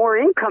showing more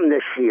income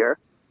this year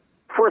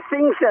for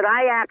things that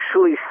I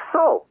actually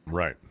sold.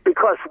 Right.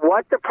 Because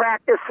what the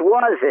practice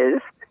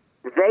is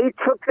they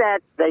took that,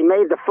 they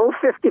made the full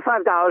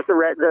 $55,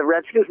 the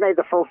Redskins made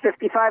the full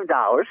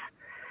 $55.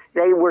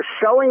 They were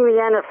showing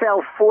the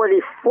NFL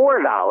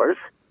 $44.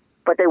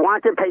 but they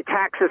wanted to pay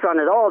taxes on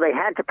it all. They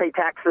had to pay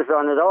taxes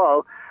on it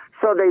all.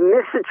 So they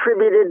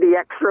misattributed the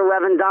extra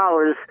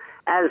 $11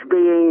 as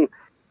being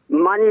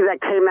money that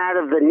came out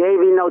of the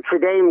Navy-Notre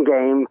Dame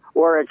game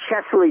or a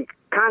Chesley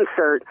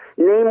concert,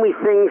 namely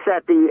things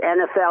that the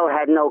NFL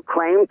had no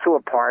claim to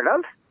a part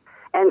of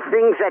and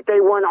things that they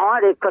won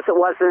audit because it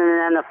wasn't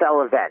an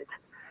NFL event.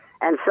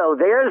 And so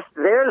there's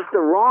the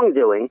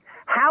wrongdoing.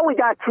 How we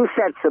got two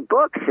sets of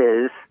books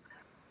is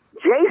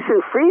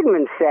Jason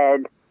Friedman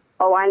said,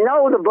 oh, I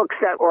know the books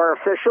that were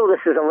official.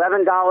 This is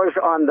 $11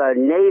 on the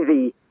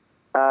Navy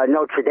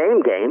Notre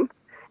Dame game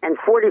and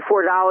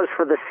 $44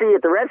 for the C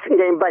at the Redskin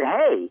game. But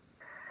hey,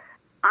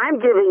 I'm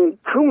giving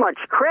too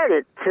much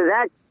credit to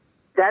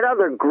that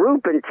other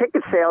group in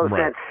ticket sales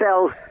that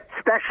sells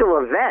special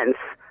events.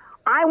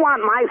 I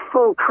want my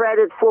full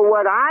credit for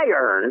what I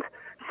earned.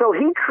 So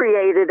he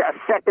created a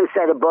second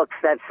set of books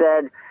that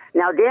said,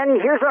 now, Danny,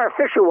 here's our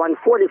official one,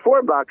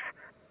 $44,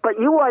 but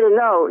you ought to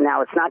know, now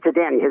it's not to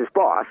Danny, his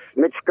boss,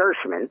 Mitch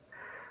Gershman,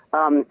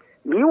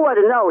 you ought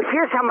to know,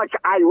 here's how much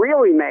I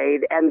really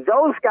made, and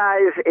those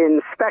guys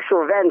in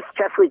special events,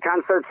 Chesley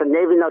concerts and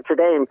Navy Notre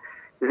Dame,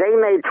 they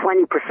made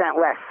 20%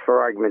 less, for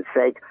argument's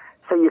sake,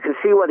 so you can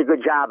see what a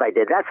good job I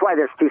did. That's why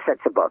there's two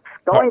sets of books.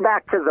 Going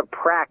back to the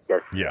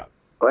practice,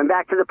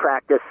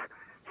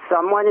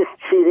 someone is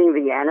cheating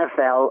the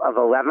NFL of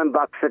 $11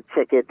 a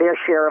ticket, their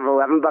share of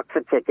 $11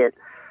 a ticket,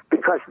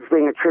 because it's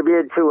being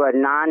attributed to a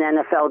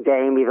non-NFL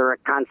game, either a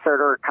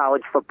concert or a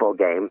college football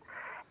game,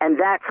 and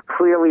that's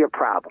clearly a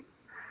problem.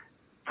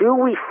 Do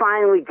we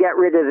finally get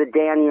rid of the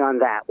Danny on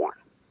that one?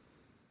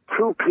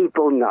 Two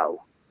people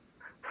know.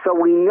 So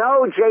we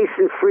know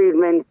Jason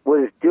Friedman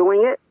was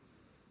doing it.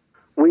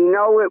 We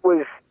know it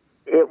was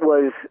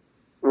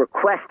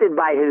requested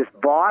by his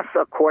boss,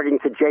 according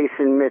to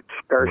Jason Mitch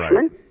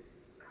Gershman. Right.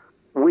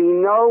 We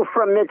know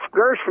from Mitch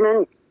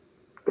Gershman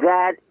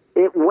that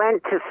it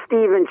went to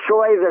Stephen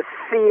Choi, the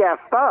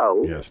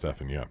CFO. Yeah,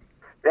 Stephen, yeah.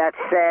 That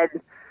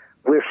said,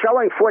 we're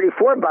showing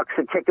 $44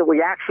 a ticket.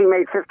 We actually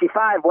made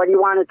 $55. What do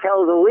you want to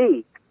tell the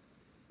league?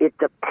 It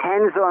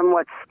depends on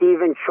what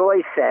Stephen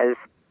Choi says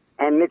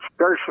and Mitch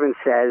Gershman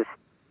says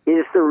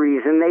is the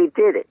reason they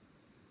did it.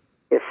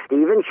 If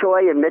Stephen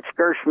Choi and Mitch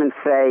Gershman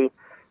say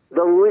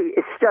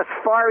it's just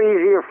far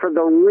easier for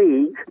the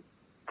league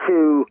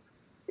to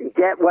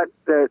get what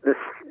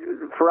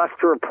for us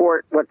to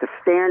report what the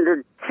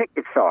standard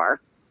tickets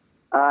are,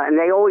 and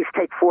they always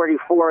take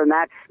 44, and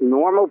that's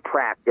normal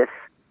practice.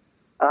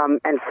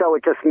 And so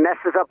it just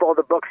messes up all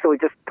the books, so we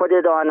just put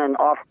it on an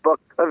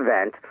off-book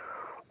event.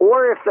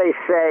 Or if they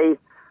say,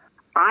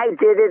 I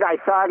did it, I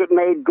thought it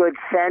made good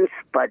sense,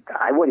 but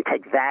I wouldn't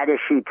take that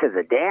issue to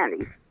the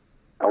Danny.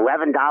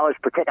 $11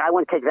 per ticket, I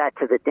wouldn't take that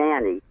to the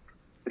Danny.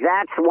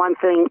 That's one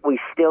thing we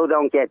still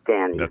don't get,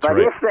 Danny. That's but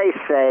right. If they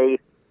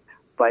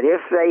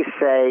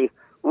say,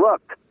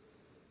 look,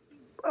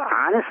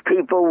 honest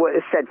people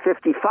said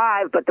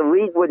 55, but the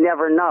league would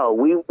never know.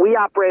 We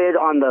operated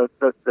on the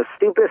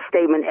stupidest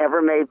statement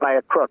ever made by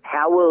a crook.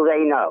 How will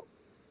they know?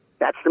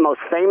 That's the most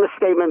famous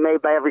statement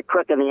made by every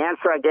crook, and the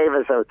answer I gave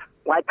as a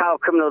white-collar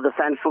criminal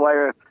defense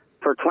lawyer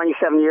for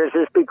 27 years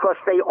is because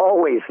they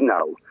always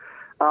know.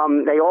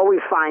 They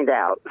always find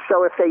out.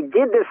 So if they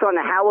did this on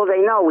the how will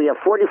they know, we have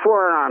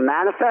 44 on our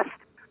manifest.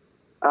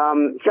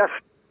 Just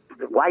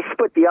why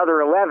split the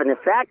other 11?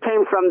 If that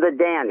came from the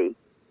Danny,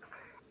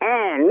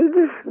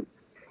 and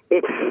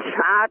it's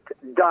not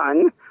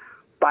done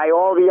by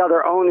all the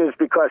other owners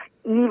because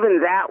even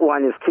that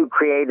one is too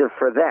creative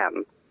for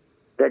them,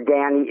 the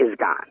Danny is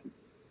gone.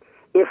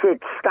 If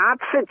it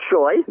stops at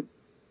Choi,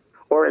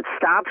 or it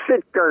stops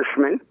at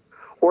Gershman,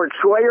 or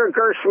Choi or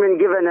Gershman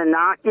give an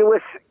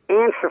innocuous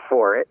answer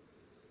for it,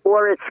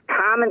 or it's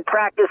common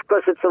practice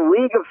because it's a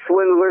league of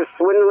swindlers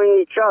swindling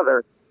each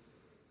other,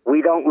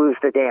 we don't lose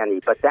the Danny.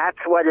 But that's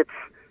what it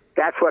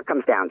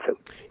comes down to.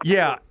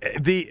 Yeah,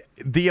 the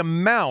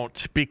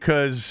amount,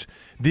 because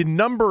the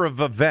number of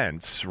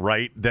events,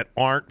 right, that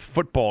aren't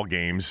football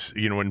games,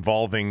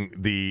 involving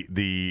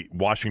the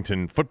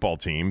Washington football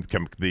team,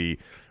 the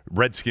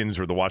Redskins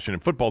or the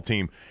Washington football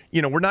team,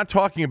 we're not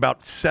talking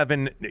about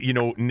 7,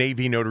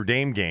 Navy Notre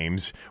Dame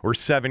games or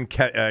 7,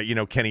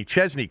 Kenny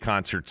Chesney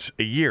concerts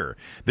a year.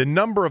 The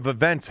number of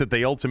events that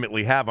they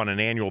ultimately have on an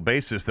annual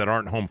basis that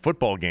aren't home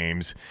football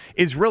games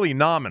is really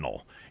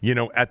nominal,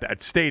 at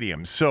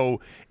stadiums.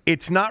 So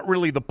it's not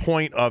really the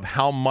point of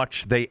how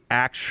much they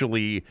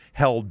actually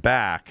held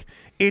back.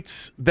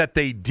 It's that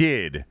they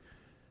did,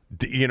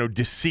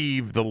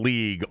 deceive the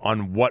league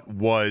on what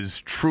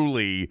was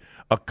truly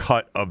a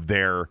cut of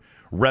their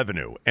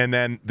revenue. And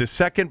then the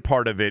second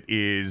part of it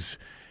is,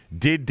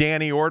 did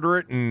Danny order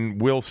it?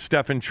 And will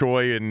Stephen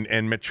Choi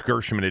and Mitch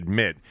Gershman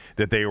admit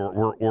that they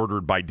were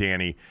ordered by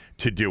Danny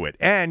to do it.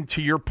 And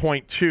to your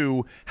point,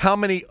 too, how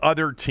many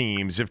other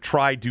teams have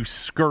tried to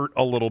skirt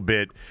a little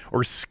bit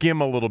or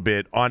skim a little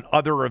bit on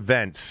other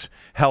events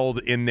held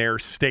in their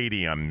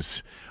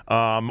stadiums?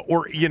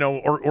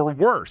 Or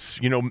worse,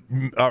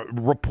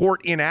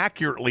 report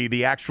inaccurately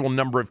the actual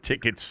number of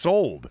tickets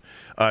sold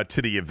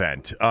to the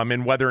event,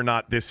 and whether or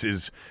not this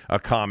is a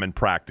common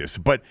practice.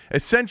 But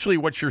essentially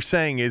what you're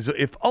saying is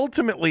if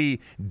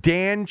ultimately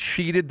Dan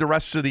cheated the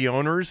rest of the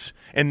owners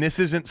and this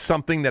isn't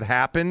something that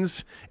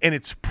happens and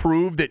it's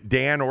proved that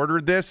Dan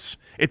ordered this,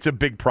 it's a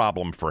big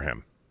problem for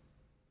him.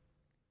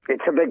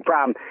 It's a big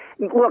problem.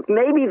 Look,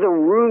 maybe the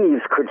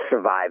Rooneys could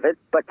survive it,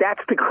 but that's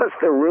because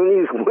the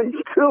Rooneys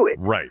wouldn't do it.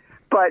 Right.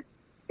 But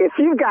if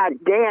you've got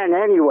Dan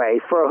anyway,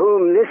 for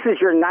whom this is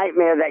your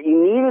nightmare, that you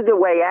needed a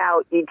way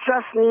out, you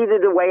just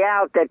needed a way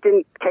out that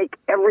didn't take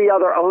every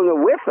other owner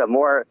with him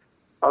or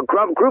a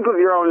group of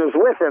your owners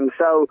with him.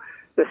 So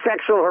the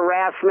sexual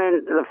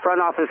harassment, the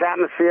front office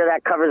atmosphere,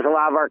 that covers a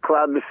lot of our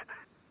clubs.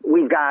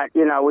 We've got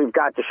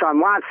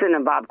Deshaun Watson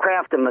and Bob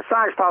Kraft and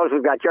massage parlors.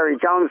 We've got Jerry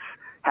Jones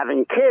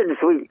having kids.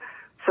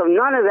 So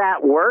none of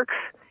that works.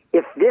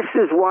 If this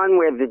is one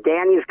where the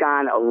Danny's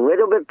gone a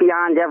little bit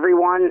beyond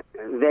everyone,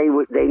 they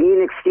need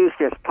an excuse.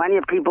 There's plenty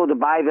of people to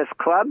buy this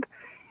club,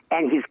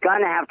 and he's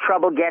going to have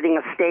trouble getting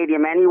a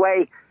stadium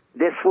anyway.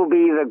 This will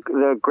be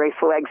the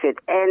graceful exit.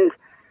 And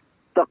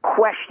the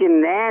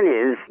question then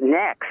is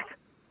next.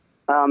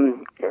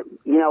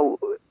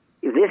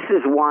 This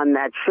is one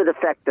that should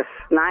affect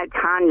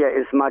Tanya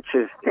as much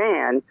as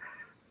Dan.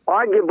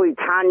 Arguably,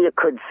 Tanya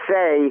could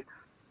say,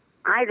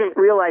 I didn't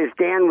realize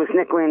Dan was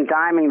nickel and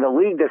diming the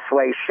league this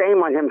way.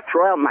 Shame on him.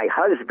 Throw out my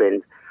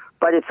husband.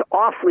 But it's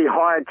awfully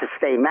hard to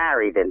stay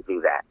married and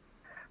do that.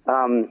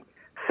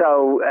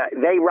 So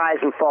they rise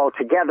and fall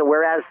together,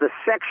 whereas the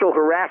sexual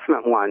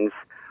harassment ones,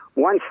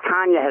 once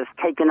Tanya has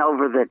taken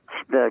over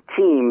the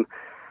team,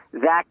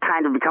 that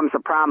kind of becomes a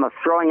problem of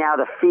throwing out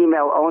a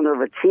female owner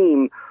of a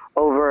team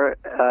over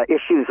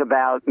issues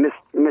about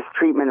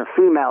mistreatment of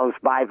females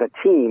by the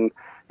team.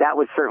 That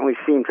would certainly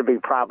seem to be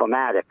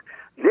problematic.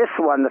 This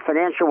one, the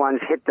financial ones,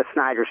 hit the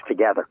Snyders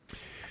together.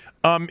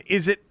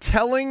 Is it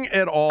telling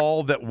at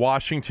all that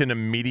Washington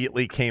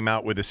immediately came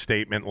out with a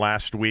statement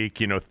last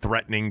week,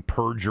 threatening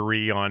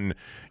perjury on,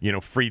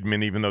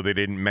 Friedman, even though they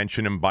didn't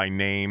mention him by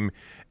name?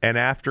 And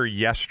after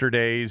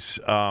yesterday's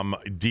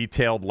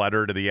detailed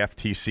letter to the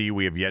FTC,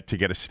 we have yet to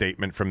get a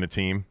statement from the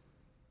team?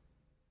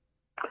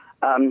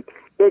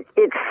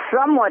 It's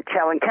somewhat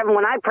telling. Kevin,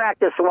 when I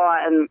practiced law,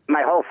 and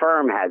my whole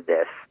firm had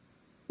this,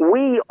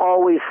 we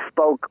always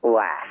spoke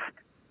last.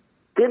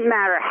 Didn't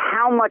matter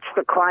how much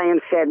the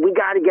client said, we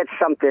got to get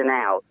something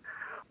out,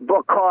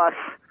 because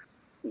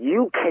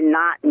you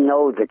cannot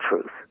know the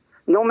truth,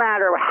 no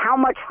matter how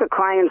much the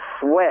client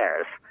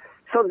swears.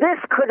 So this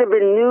could have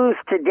been news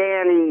to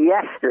Danny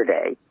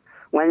yesterday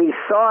when he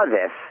saw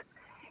this.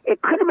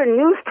 It could have been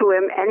news to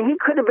him, and he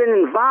could have been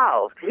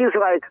involved. He's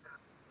like,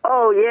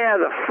 oh, yeah,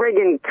 the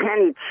friggin'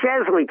 Kenny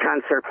Chesley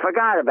concert.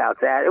 Forgot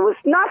about that. It was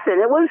nothing.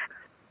 It was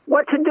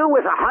what to do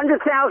with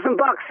 $100,000,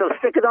 so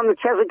stick it on the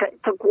Chesley.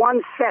 It took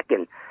 1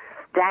 second.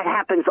 That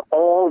happens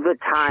all the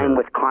time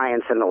with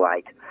clients and the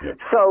like. Yep.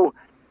 So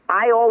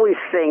I always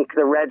think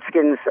the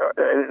Redskins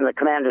and the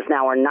Commanders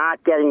now are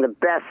not getting the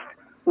best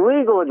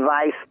legal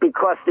advice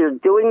because they're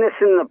doing this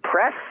in the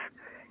press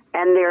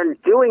and they're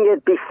doing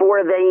it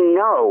before they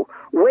know.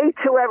 Wait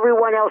till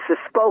everyone else has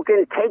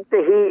spoken. Take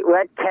the heat.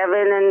 Let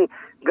Kevin and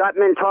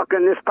Gutman talk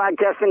on this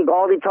podcast and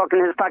Galdi talk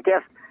on his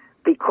podcast,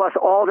 because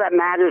all that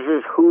matters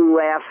is who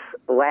laughs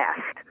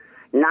last.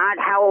 Not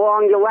how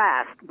long you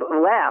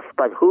laugh,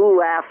 but who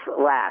laughs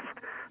last.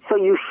 So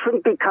you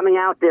shouldn't be coming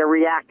out there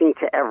reacting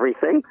to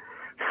everything.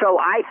 So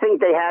I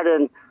think they had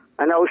an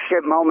oh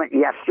shit moment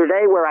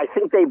yesterday where I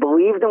think they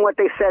believed in what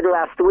they said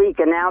last week,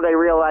 and now they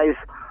realize,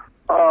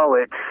 oh,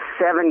 it's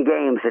 7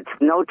 games. It's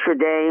Notre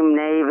Dame,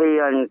 Navy,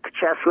 and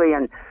Chesley.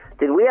 And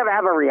did we ever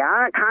have a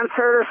Rihanna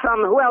concert or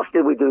something? Who else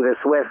did we do this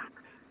with?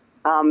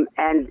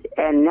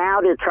 And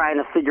now they're trying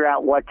to figure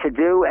out what to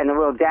do and a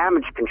little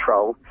damage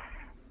control.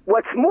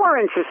 What's more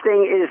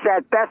interesting is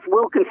that Beth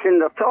Wilkinson,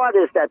 the thought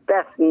is that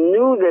Beth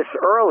knew this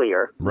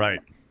earlier. Right.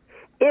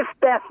 If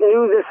Beth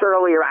knew this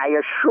earlier, I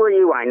assure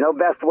you, I know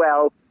Beth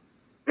well,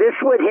 this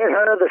would hit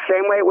her the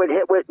same way it would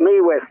hit with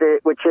me with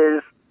it, which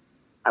is,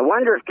 I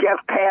wonder if Jeff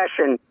Pash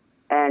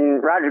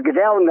and Roger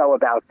Goodell know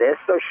about this,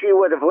 so she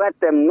would have let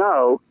them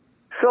know.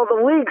 So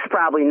the league's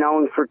probably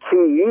known for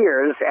 2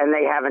 years, and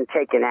they haven't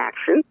taken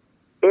action.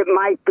 It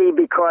might be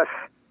because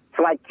it's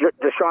like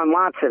Deshaun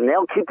Watson.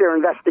 They'll keep their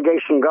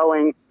investigation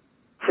going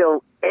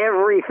till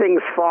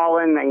everything's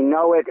fallen, they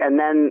know it, and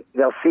then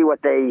they'll see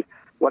what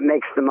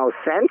makes the most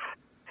sense.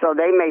 So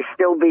they may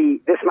still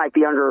be, this might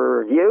be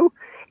under review.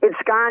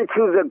 It's gone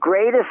to the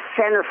greatest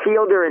center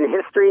fielder in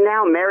history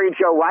now, Mary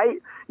Jo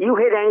White. You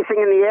hit anything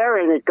in the air,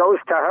 and it goes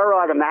to her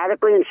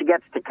automatically, and she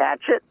gets to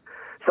catch it.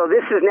 So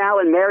this is now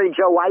in Mary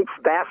Jo White's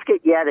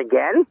basket yet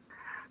again.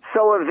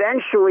 So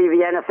eventually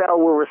the NFL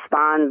will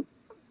respond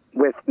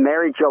with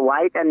Mary Jo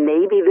White, and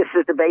maybe this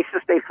is the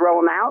basis they throw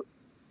him out.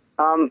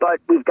 but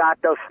we've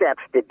got those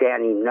steps. Did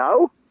Danny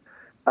know?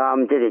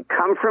 Did it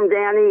come from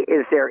Danny?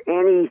 Is there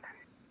any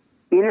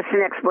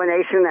innocent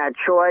explanation that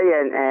Choi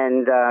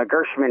and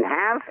Gershman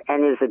have?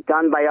 And is it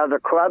done by other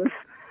clubs?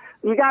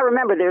 You got to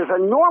remember, there's a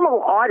normal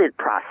audit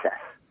process.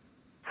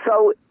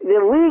 So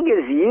the league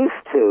is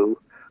used to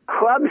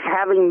clubs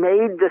having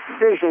made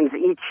decisions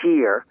each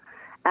year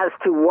as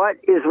to what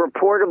is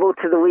reportable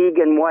to the league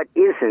and what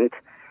isn't,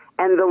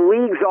 and the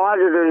league's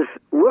auditors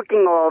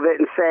looking all of it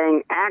and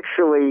saying,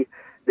 actually,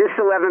 this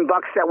 $11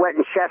 that went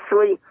in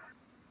Chesley,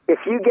 if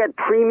you get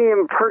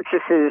premium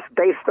purchases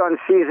based on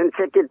season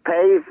ticket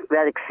pays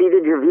that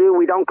exceeded your view,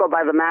 we don't go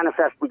by the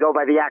manifest, we go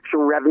by the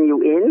actual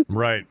revenue in.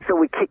 Right. So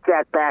we kick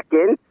that back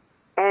in.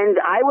 And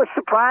I was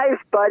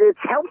surprised, but it's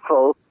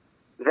helpful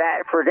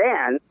that for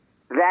Dan,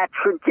 that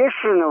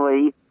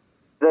traditionally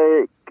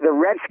the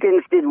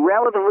Redskins did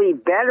relatively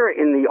better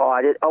in the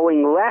audit,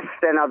 owing less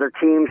than other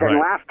teams. And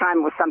last time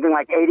it was something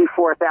like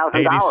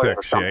 $84,000.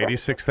 86, yeah,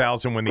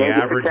 86,000 when the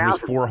average was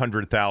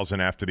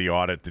 400,000 after the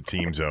audit the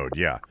teams owed.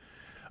 Yeah.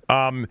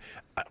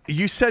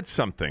 You said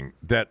something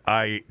that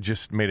I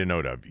just made a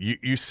note of.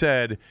 You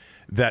said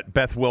that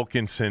Beth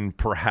Wilkinson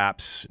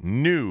perhaps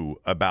knew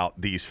about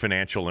these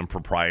financial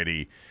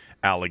impropriety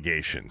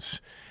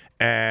allegations.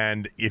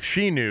 And if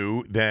she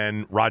knew,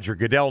 then Roger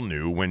Goodell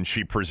knew when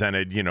she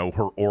presented,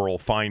 her oral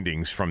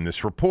findings from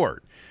this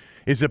report.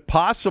 Is it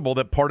possible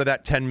that part of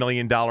that $10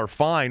 million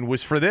fine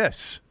was for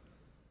this?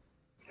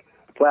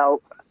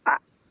 Well,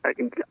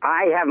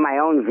 I have my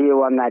own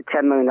view on that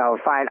 $10 million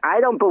fine. I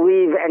don't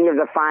believe any of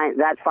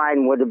that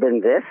fine would have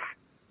been this,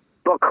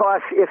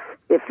 because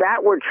if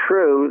that were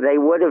true, they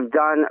would have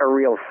done a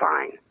real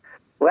fine.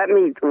 Let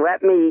me.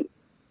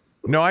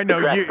 No, I know.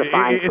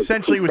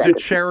 Essentially, it was a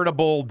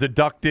charitable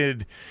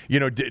deduction,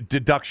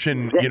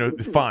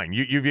 fine.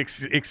 You've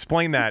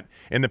explained that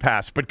in the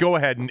past, but go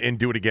ahead and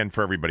do it again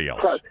for everybody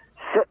else.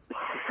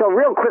 So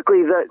real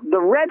quickly, the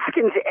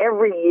Redskins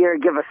every year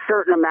give a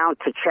certain amount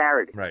to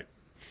charity. Right.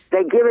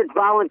 They give it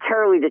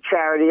voluntarily to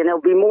charity, and it'll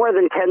be more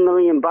than $10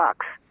 million.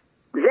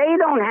 They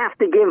don't have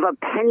to give a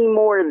penny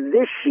more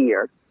this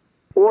year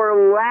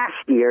or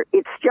last year.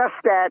 It's just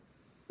that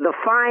the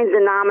fine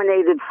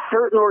denominated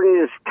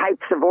certain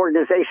types of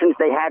organizations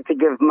they had to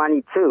give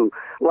money to,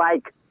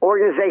 like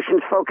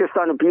organizations focused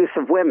on abuse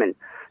of women.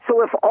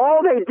 So if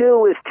all they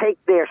do is take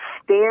their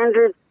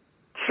standard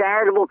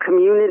charitable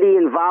community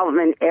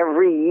involvement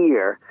every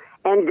year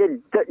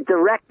and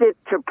direct it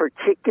to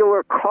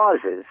particular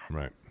causes,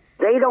 right,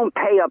 they don't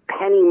pay a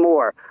penny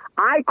more.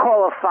 I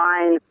call a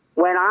fine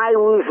when I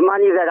lose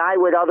money that I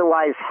would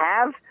otherwise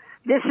have.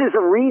 This is a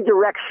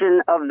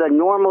redirection of the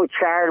normal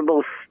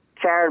charitable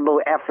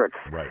efforts.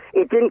 Right.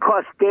 It didn't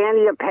cost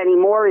Danny a penny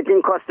more. It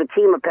didn't cost the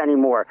team a penny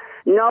more.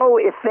 No,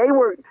 if they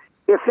were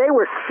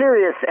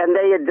serious and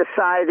they had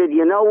decided,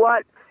 you know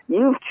what,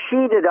 you've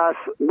cheated us,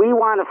 we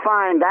want a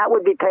fine, that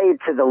would be paid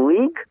to the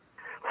league.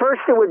 First,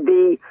 it would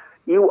be,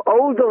 you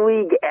owe the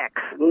league X.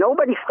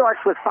 Nobody starts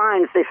with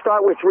fines. They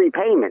start with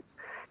repayment.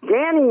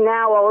 Danny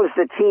now owes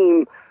the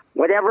team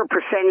whatever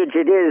percentage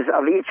it is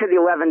of each of the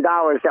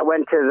 $11 that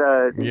went to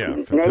the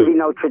Navy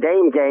Notre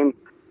Dame game.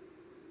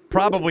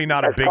 Probably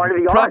not a big. Part of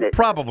the audit.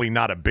 Probably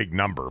not a big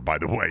number, by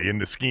the way, in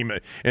the scheme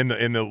in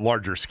the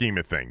larger scheme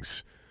of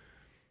things.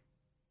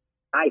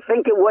 I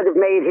think it would have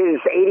made his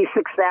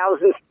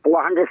 $86,000,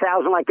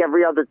 $400,000 like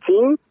every other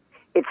team.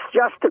 It's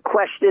just a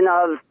question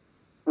of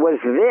was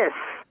this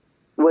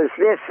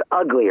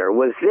uglier?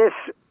 Was this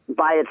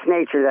by its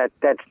nature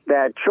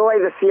that Choi,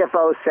 the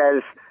CFO,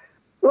 says,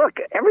 look,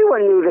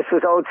 everyone knew this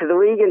was owed to the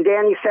league, and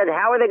Danny said,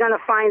 how are they going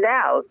to find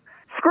out?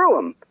 Screw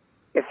them.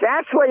 If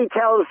that's what he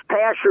tells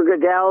Pasher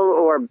Goodell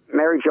or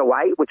Mary Jo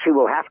White, which he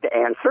will have to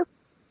answer,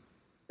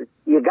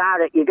 you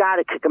gotta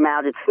kick him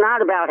out. It's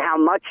not about how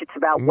much; it's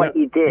about what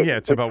you did. Yeah,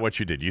 it's about what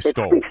you did. You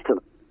stole.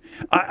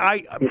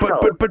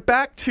 But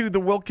back to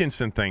the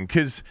Wilkinson thing,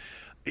 because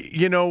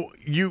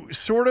you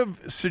sort of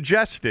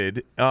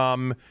suggested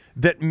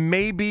that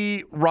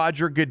maybe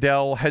Roger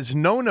Goodell has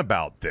known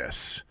about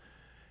this,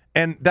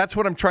 and that's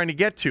what I'm trying to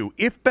get to.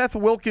 If Beth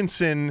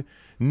Wilkinson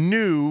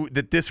knew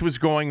that this was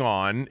going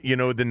on,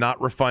 the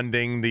not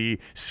refunding, the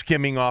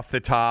skimming off the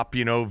top,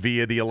 via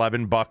the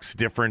 $11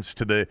 difference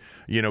to the,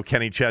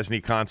 Kenny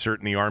Chesney concert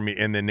in the Army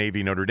and the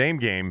Navy Notre Dame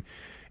game,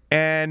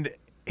 and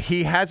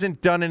he hasn't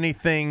done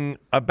anything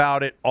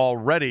about it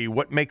already,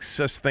 what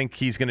makes us think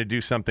he's going to do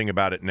something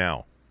about it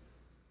now?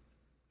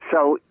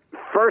 So,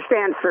 first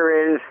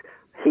answer is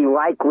he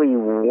likely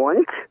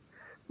won't.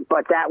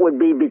 But that would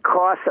be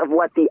because of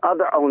what the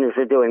other owners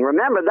are doing.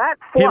 Remember, that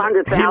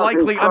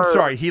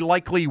 $400,000. He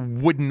likely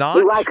would not.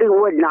 He likely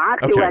would not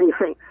do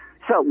anything.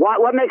 So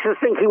what makes us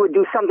think he would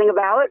do something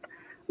about it?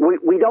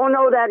 We don't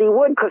know that he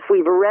would, because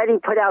we've already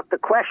put out the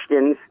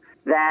questions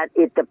that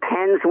it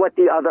depends what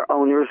the other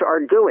owners are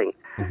doing.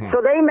 Mm-hmm.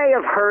 So they may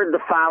have heard the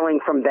following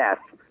from Beth.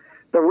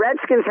 The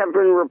Redskins have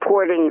been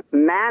reporting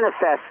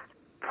manifest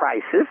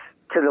prices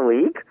to the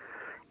league,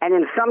 and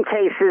in some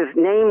cases,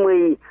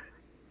 namely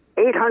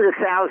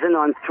 $800,000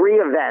 on 3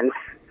 events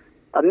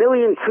 $1.2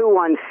 million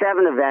on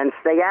 7 events.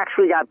 They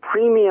actually got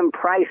premium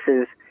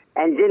prices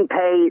and didn't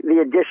pay the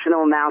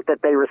additional amount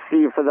that they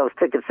received for those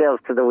ticket sales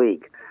to the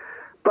league.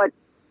 But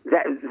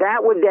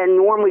that would then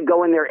normally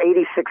go in their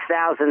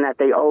 $86,000 that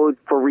they owed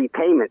for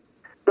repayment.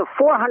 The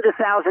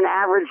 $400,000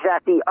 average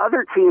that the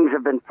other teams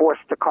have been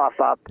forced to cough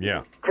up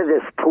to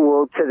this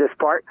pool, to this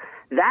part,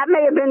 that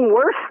may have been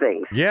worse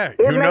things. Yeah,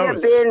 it who may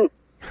knows? have been.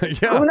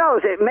 Yeah. Who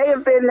knows? It may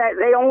have been that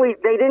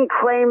they didn't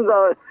claim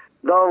the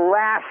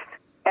last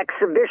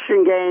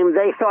exhibition game.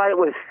 They thought it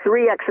was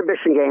 3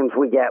 exhibition games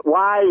we get.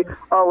 Why?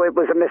 Oh, it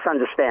was a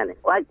misunderstanding.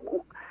 Like,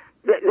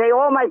 they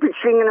all might be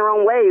cheating in their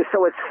own ways.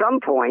 So at some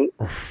point,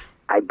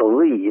 I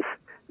believe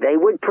they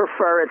would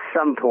prefer at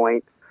some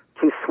point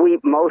to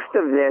sweep most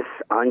of this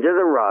under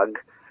the rug,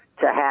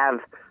 to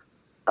have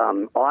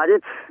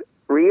audits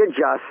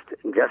readjust,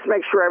 just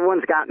make sure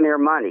everyone's gotten their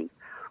money.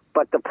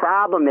 But the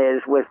problem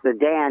is with the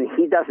Dan,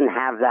 he doesn't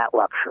have that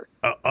luxury.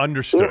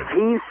 Understood.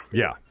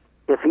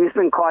 If he's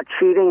been caught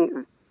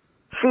cheating,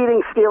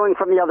 stealing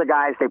from the other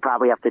guys, they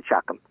probably have to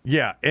chuck him.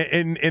 Yeah,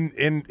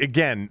 and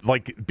again,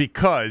 like,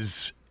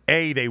 because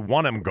they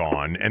want him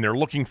gone, and they're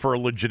looking for a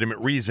legitimate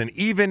reason,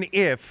 even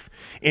if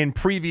in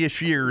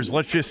previous years,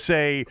 let's just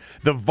say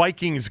the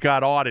Vikings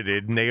got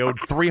audited and they owed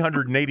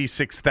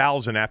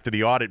 $386,000 after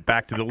the audit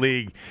back to the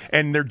league,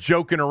 and they're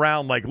joking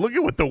around like, look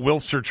at what the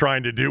Wilfs are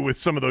trying to do with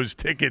some of those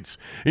tickets,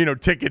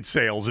 ticket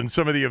sales and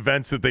some of the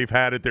events that they've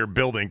had at their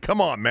building.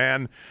 Come on,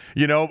 man,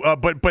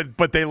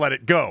 but they let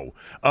it go.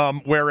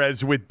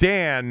 Whereas with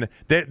Dan,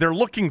 they're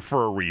looking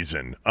for a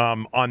reason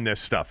on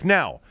this stuff.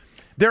 Now,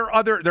 there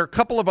are a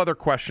couple of other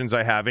questions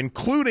I have,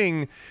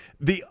 including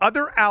the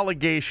other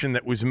allegation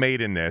that was made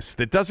in this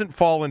that doesn't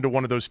fall into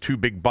one of those 2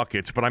 big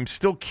buckets, but I'm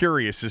still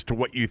curious as to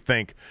what you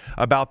think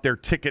about their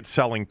ticket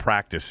selling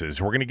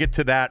practices. We're going to get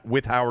to that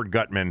with Howard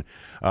Gutman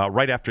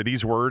right after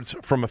these words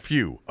from a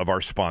few of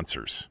our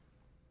sponsors.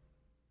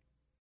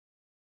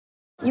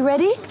 You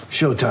ready?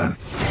 Showtime.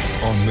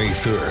 On May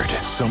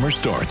 3rd, summer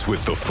starts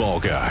with The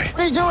Fall Guy.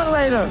 Let's do it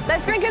later.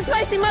 Let's drink a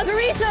spicy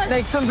margarita.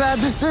 Make some bad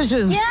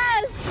decisions.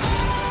 Yes!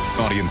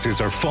 Audiences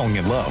are falling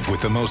in love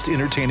with the most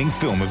entertaining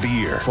film of the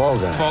year. Fall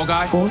Guy. Fall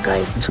Guy? Fall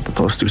guy. That's what the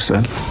poster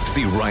said.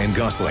 See Ryan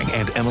Gosling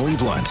and Emily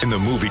Blunt in the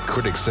movie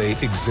critics say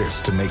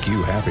exists to make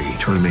you happy.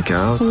 Trying to make it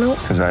out? Nope.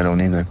 Because I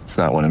don't either. It's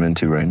not what I'm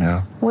into right now.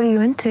 What are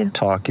you into?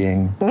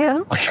 Talking. Yeah.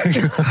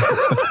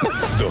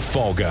 The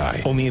Fall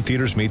Guy. Only in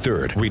theaters May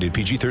 3rd. Rated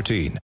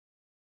PG-13.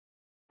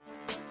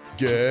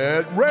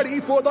 Get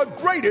ready for the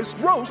greatest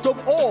roast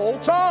of all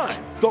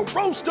time. The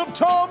Roast of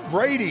Tom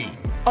Brady.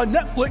 A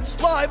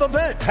Netflix live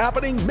event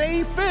happening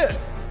May 5th.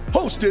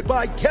 Hosted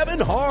by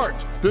Kevin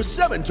Hart. The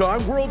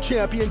 7-time world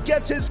champion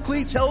gets his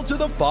cleats held to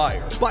the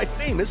fire by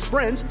famous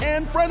friends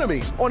and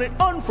frenemies on an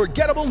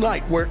unforgettable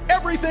night where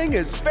everything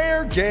is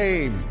fair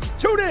game.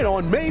 Tune in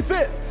on May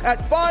 5th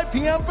at 5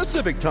 p.m.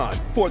 Pacific time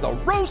for the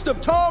Roast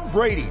of Tom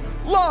Brady.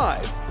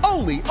 Live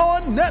only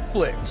on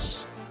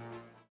Netflix.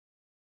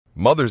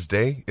 Mother's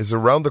Day is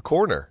around the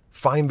corner.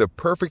 Find the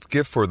perfect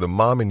gift for the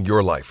mom in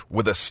your life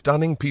with a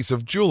stunning piece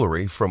of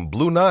jewelry from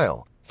Blue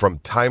Nile. From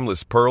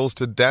timeless pearls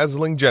to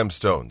dazzling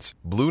gemstones,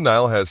 Blue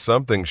Nile has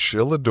something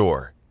she'll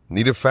adore.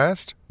 Need it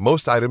fast?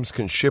 Most items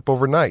can ship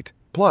overnight.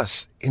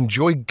 Plus,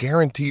 enjoy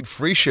guaranteed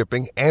free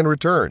shipping and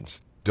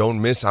returns.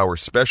 Don't miss our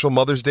special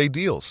Mother's Day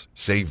deals.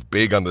 Save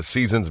big on the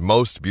season's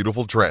most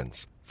beautiful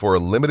trends. For a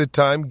limited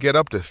time, get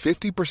up to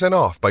 50%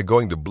 off by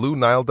going to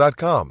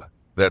BlueNile.com.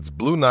 That's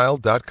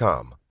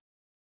BlueNile.com.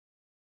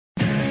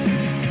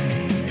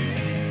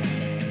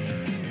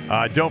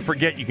 Don't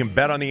forget, you can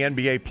bet on the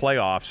NBA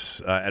playoffs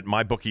at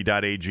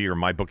mybookie.ag or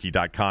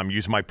mybookie.com.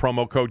 Use my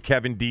promo code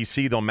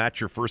KevinDC. They'll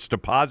match your first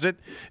deposit,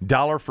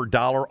 dollar for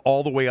dollar,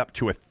 all the way up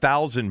to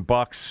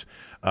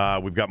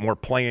 $1,000. We've got more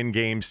play-in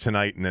games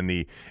tonight, and then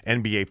the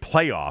NBA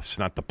playoffs,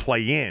 not the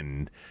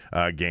play-in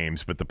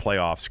games, but the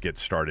playoffs get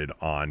started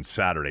on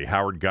Saturday.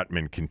 Howard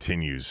Gutman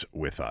continues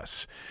with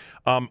us.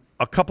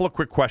 A couple of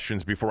quick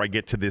questions before I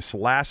get to this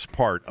last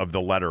part of the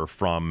letter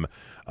from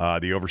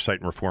the Oversight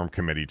and Reform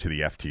Committee to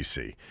the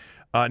FTC.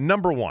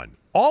 Number one,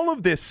 all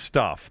of this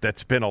stuff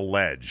that's been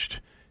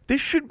alleged,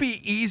 this should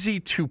be easy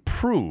to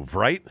prove,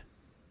 right?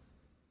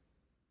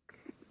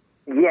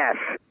 Yes.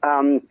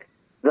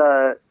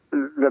 The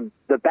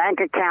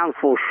bank accounts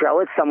will show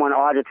it. Someone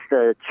audits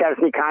the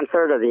Chesney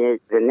concert or the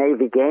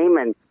Navy game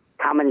and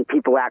how many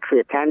people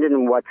actually attended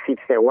and what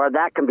seats there were.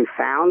 That can be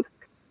found.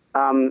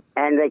 And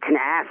they can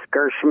ask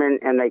Gershman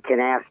and they can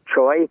ask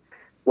Choi.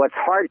 What's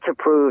hard to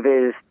prove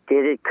is,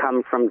 did it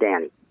come from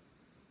Danny?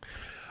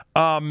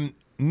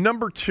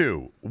 Number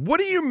two, what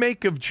do you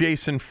make of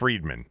Jason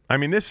Friedman? I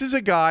mean, this is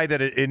a guy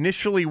that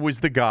initially was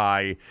the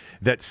guy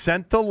that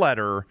sent the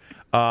letter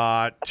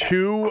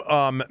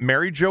to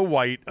Mary Jo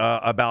White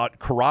about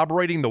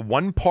corroborating the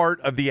one part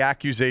of the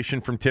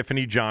accusation from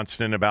Tiffany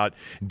Johnston about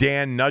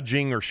Dan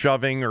nudging or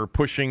shoving or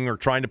pushing or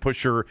trying to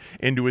push her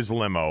into his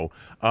limo.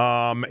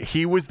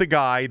 He was the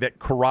guy that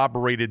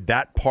corroborated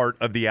that part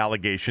of the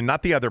allegation,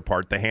 not the other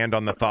part, the hand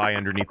on the thigh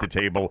underneath the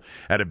table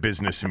at a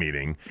business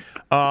meeting.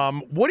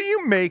 What do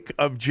you make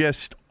of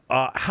just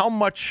how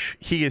much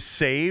he has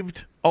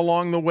saved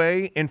along the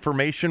way,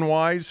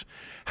 information-wise,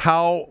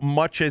 how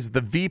much as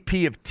the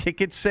VP of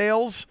ticket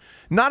sales,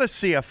 not a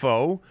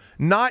CFO,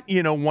 not,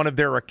 one of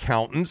their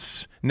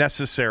accountants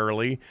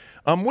necessarily.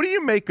 What do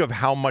you make of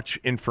how much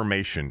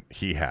information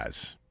he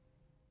has?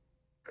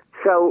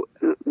 So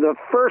the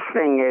first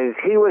thing is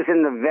he was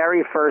in the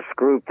very first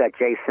group that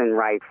Jason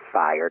Wright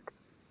fired.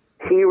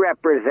 He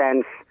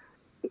represents,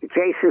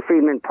 Jason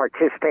Friedman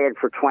participated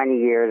for 20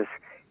 years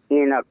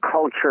in a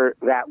culture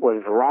that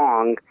was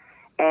wrong,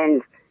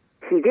 and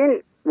he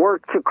didn't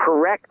work to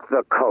correct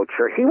the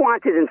culture. He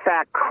wanted, in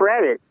fact,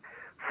 credit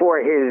for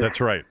his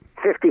That's right.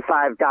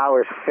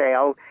 $55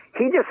 sale.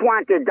 He just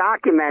wanted to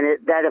document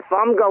it that if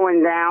I'm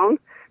going down,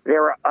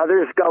 there are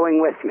others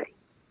going with me.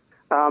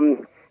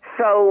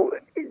 So,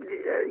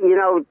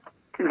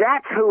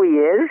 that's who he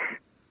is.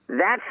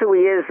 That's who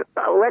he is.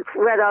 Let's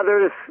let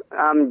others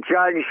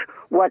judge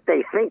what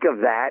they think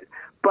of that.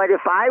 But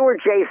if I were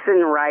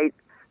Jason Wright,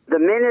 the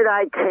minute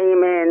I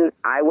came in,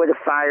 I would have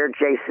fired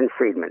Jason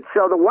Friedman.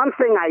 So the one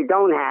thing I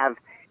don't have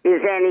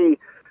is any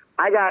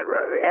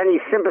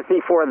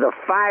sympathy for the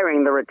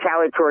firing, the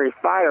retaliatory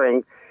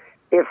firing.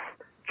 If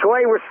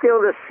Choi were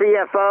still the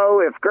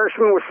CFO, if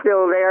Gershman were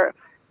still there,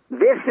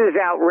 this is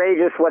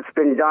outrageous what's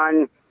been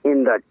done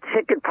in the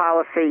ticket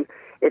policy.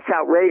 It's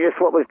outrageous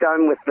what was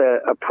done with the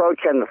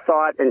approach and the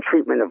thought and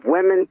treatment of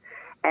women,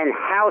 and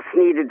house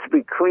needed to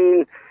be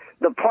clean.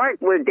 The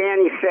part where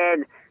Danny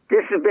said,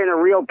 this has been a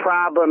real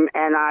problem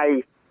and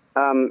I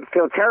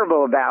feel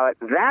terrible about it,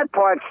 that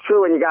part's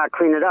true and you got to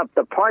clean it up.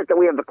 The part that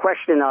we have the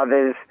question of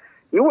is,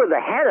 you were the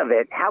head of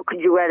it. How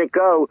could you let it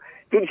go?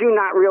 Did you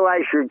not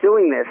realize you're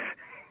doing this?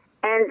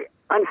 And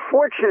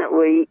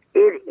unfortunately,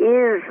 it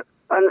is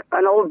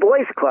an old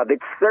boys club.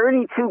 It's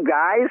 32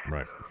 guys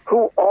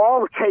who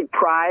all take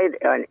pride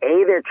in,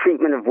 A, their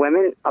treatment of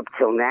women up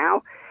till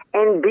now,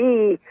 and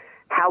B,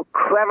 how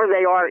clever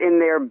they are in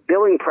their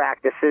billing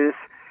practices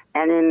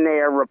and in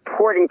their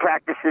reporting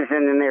practices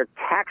and in their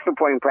tax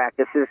reporting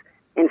practices.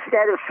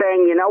 Instead of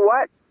saying, you know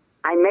what,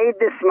 I made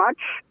this much,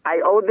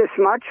 I owe this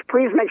much,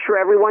 please make sure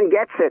everyone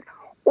gets it.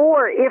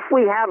 Or if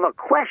we have a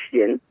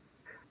question,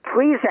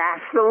 please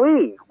ask the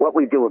league what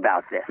we do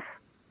about this.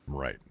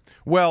 Right.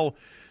 Well,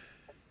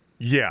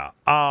 yeah,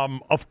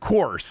 of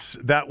course,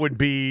 that would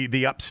be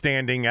the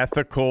upstanding,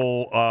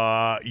 ethical,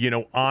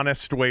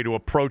 honest way to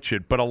approach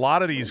it. But a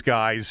lot of these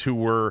guys who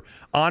were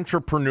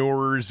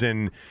entrepreneurs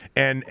and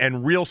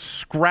real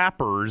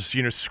scrappers,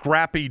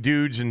 scrappy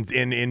dudes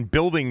in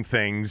building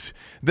things,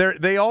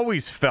 they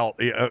always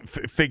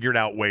figured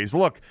out ways.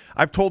 Look,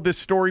 I've told this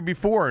story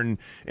before, and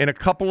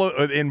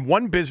in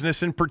one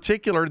business in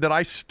particular that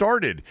I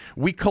started,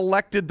 we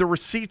collected the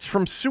receipts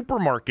from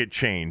supermarket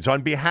chains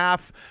on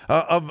behalf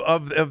of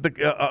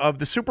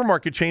the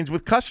supermarket chains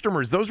with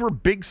customers. Those were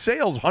big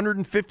sales,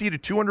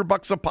 $150 to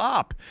 $200 a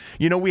pop.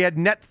 We had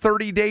net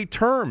 30-day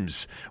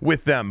terms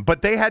with them,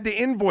 but they had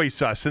to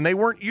invoice us, and they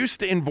weren't used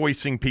to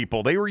invoicing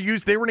people. They were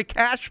in a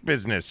cash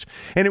business,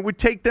 and it would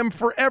take them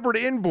forever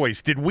to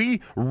invoice. Did we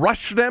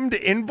rush them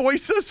to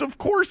invoice us? Of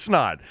course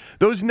not.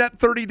 Those net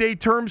 30-day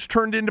terms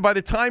turned into, by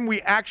the time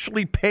we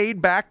actually paid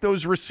back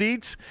those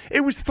receipts,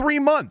 it was 3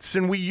 months,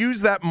 and we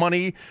used that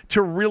money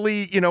to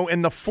really,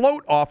 and the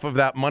float off of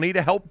that money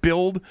to help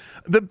build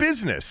the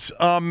business.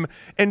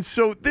 And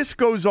so this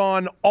goes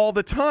on all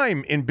the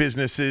time in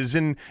businesses,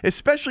 and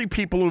especially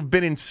people who've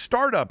been in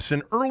startups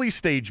and early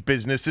stage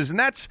businesses. And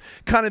that's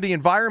kind of the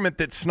environment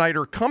that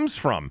Snyder comes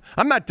from.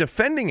 I'm not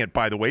defending it,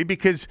 by the way,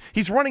 because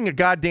he's running a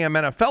goddamn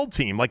NFL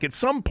team. Like, at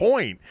some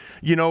point,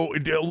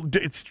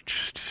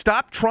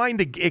 stop trying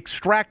to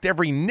extract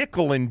every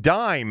nickel and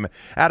dime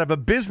out of a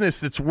business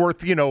that's worth,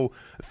 $3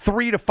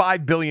 to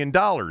 $5 billion.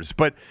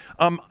 But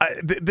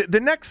the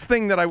next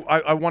thing that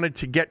I wanted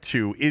to get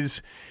to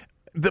is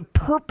the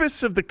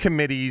purpose of the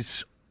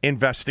committee's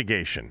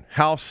investigation,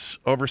 House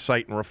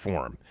Oversight and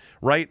Reform,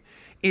 right,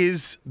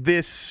 is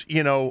this,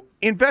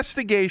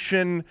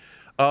 investigation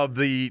of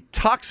the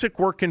toxic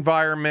work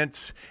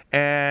environments,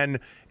 and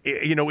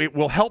it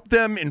will help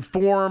them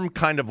inform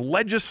kind of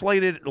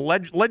legislative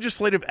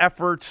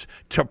efforts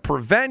to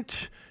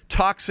prevent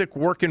toxic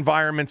work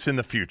environments in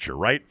the future,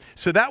 right?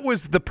 So that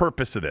was the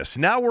purpose of this.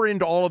 Now we're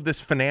into all of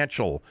this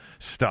financial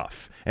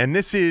stuff. And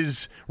this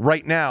is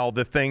right now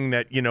the thing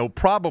that,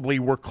 probably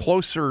we're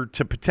closer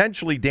to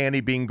potentially Danny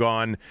being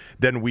gone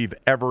than we've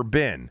ever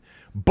been.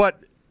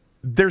 But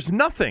there's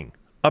nothing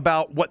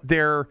about what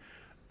their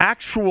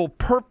actual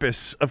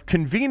purpose of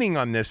convening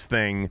on this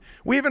thing.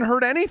 We haven't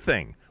heard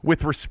anything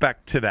with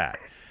respect to that.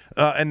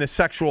 And the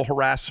sexual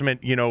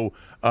harassment,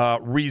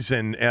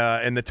 reason,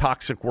 and the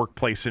toxic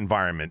workplace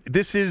environment.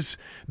 This is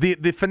the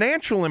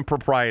financial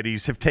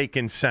improprieties have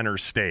taken center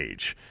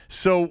stage.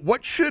 So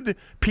what should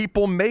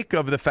people make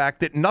of the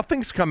fact that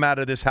nothing's come out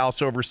of this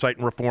House Oversight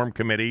and Reform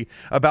Committee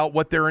about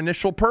what their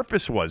initial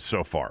purpose was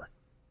so far?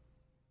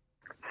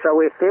 So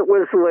if it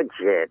was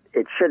legit,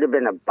 it should have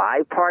been a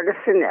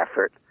bipartisan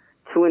effort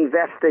to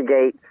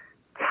investigate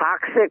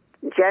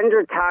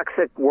gender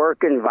toxic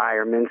work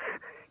environments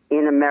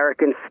in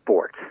American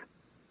sports.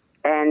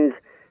 And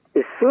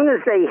as soon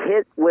as they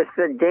hit with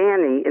the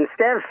Danny,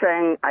 instead of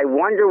saying, I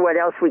wonder what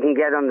else we can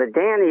get on the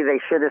Danny, they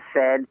should have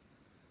said,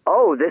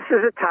 oh, this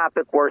is a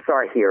topic worth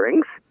our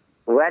hearings.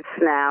 Let's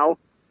now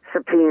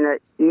subpoena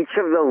each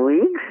of the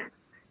leagues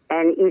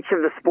and each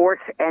of the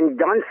sports and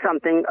done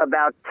something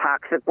about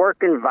toxic work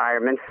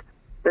environments,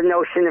 the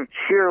notion of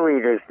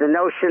cheerleaders, the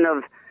notion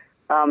of,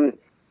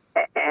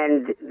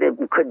 and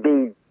it could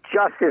be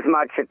just as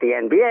much at the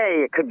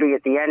NBA, it could be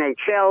at the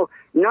NHL.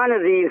 None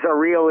of these are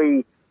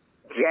really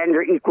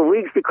gender equal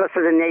leagues because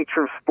of the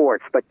nature of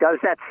sports. But does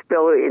that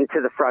spill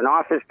into the front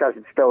office? Does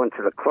it spill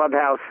into the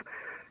clubhouse?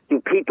 Do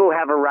people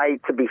have a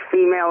right to be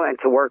female and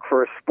to work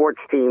for a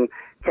sports team?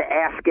 To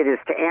ask it is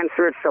to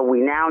answer it, so we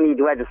now need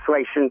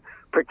legislation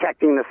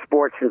protecting the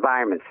sports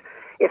environments.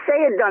 If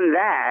they had done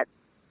that,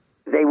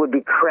 they would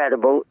be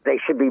credible. They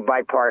should be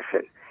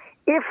bipartisan.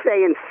 If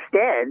they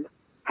instead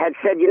had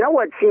said, you know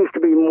what seems to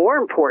be more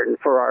important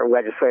for our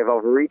legislative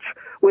overreach,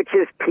 which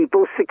is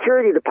people's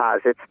security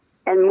deposits,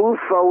 and move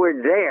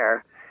forward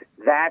there,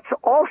 that's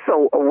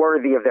also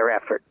worthy of their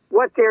effort.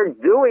 What they're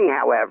doing,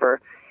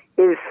 however,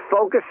 is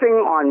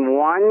focusing on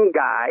one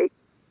guy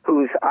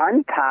who's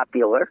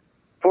unpopular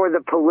for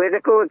the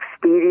political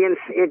expedience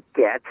it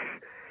gets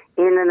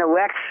in an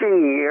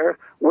election year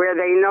where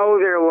they know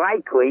they're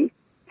likely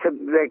to,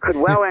 they could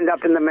well end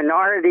up in the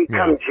minority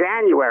come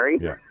January.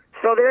 Yeah.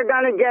 So they're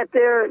going to get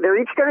there. They're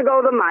each going to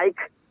go to the mic,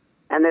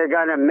 and they're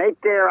going to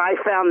make their I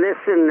found this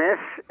and this,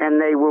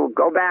 and they will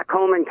go back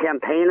home and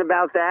campaign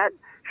about that,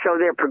 show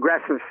their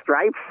progressive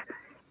stripes.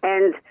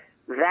 And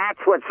that's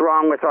what's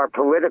wrong with our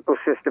political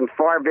system,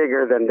 far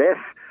bigger than this,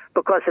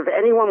 because if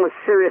anyone was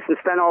serious and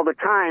spent all the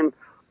time,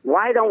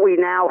 why don't we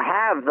now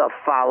have the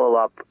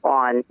follow-up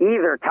on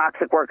either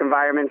toxic work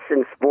environments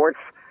in sports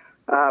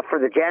for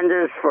the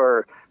genders,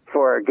 for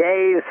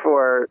gays,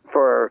 for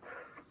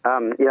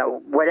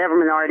whatever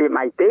minority it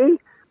might be,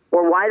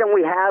 or why don't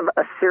we have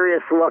a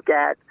serious look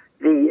at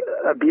the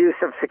abuse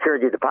of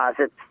security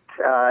deposits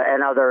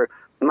and other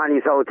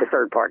monies owed to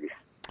third parties?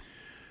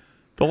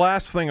 The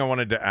last thing I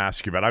wanted to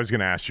ask you about, I was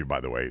going to ask you,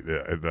 by the way,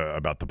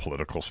 about the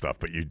political stuff,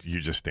 but you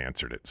just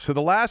answered it. So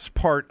the last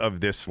part of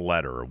this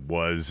letter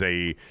was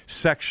a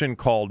section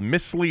called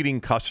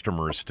Misleading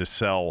Customers to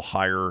Sell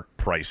Higher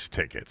Price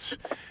Tickets.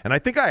 And I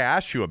think I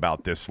asked you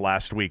about this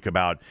last week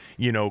about,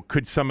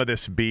 could some of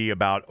this be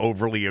about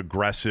overly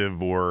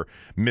aggressive or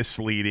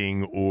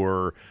misleading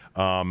or,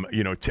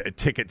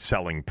 ticket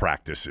selling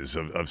practices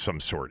of some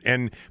sort.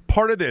 And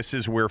part of this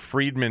is where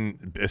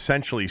Friedman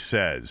essentially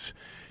says,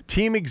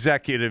 team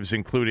executives,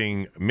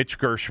 including Mitch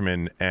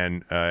Gershman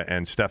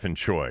and Stephen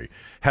Choi,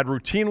 had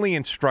routinely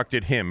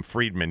instructed him,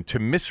 Friedman, to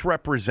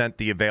misrepresent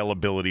the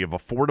availability of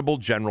affordable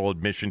general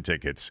admission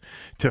tickets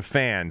to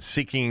fans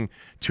seeking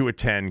to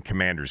attend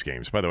Commanders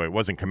games. By the way, it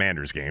wasn't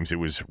Commanders games. It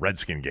was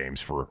Redskin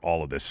games for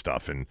all of this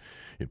stuff, and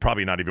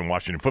probably not even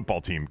Washington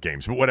football team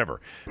games, but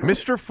whatever.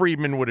 Mr.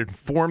 Friedman would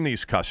inform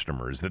these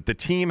customers that the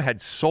team had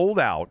sold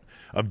out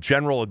of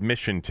general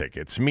admission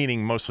tickets,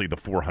 meaning mostly the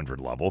 400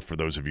 level, for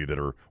those of you that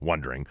are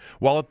wondering,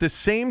 while at the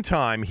same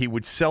time he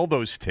would sell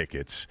those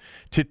tickets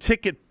to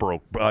ticket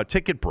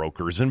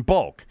brokers in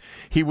bulk.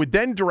 He would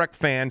then direct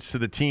fans to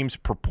the team's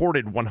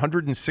purported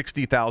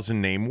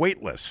 160,000 name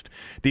wait list.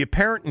 The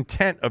apparent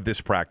intent of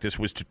this practice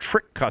was to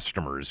trick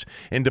customers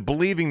into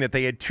believing that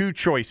they had two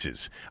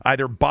choices,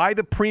 either buy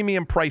the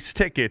premium price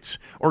tickets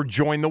or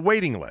join the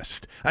waiting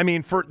list. I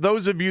mean, for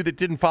those of you that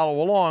didn't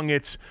follow along,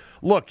 it's,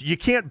 look, you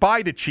can't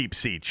buy the cheap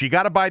seats. You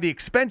got to buy the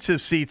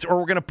expensive seats, or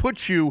we're going to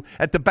put you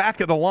at the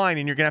back of the line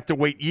and you're going to have to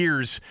wait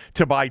years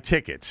to buy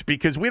tickets,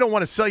 because we don't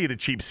want to sell you the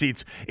cheap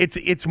seats.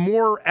 It's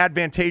more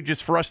advantageous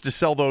for us to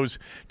sell those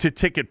to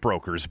ticket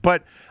brokers.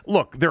 But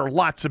look, there are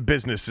lots of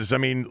businesses. I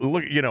mean,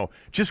 look,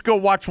 just go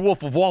watch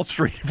Wolf of Wall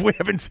Street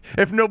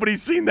if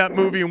nobody's seen that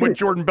movie and what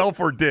Jordan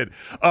Belfort did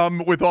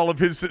with all of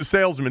his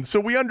salesmen. So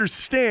we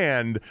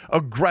understand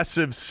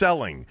aggressive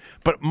selling.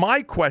 But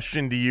my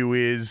question to you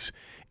is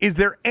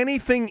there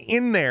anything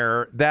in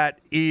there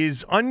that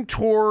is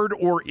untoward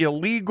or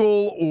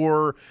illegal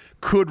or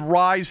could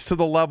rise to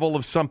the level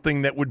of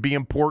something that would be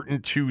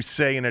important to,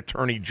 say, an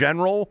attorney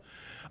general?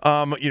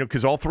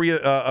 Because all three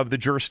of the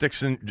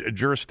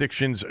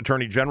jurisdictions'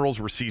 attorney generals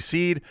were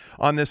CC'd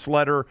on this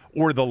letter,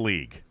 or the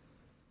league.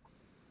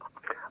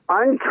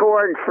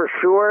 Untoward for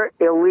sure.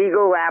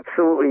 Illegal,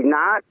 absolutely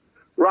not.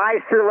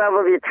 Rise to the level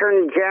of the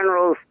attorney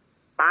generals.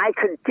 I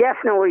could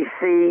definitely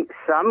see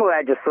some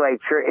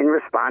legislature in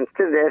response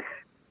to this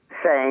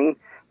saying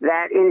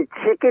that in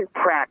ticket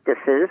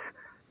practices,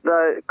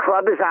 the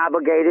club is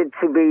obligated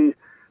to be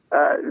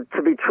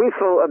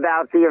truthful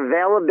about the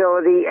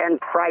availability and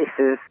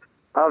prices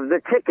of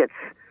the tickets.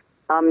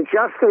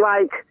 Just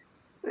like,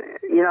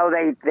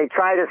 they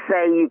try to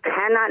say you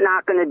cannot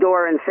knock on the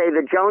door and say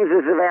the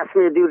Joneses have asked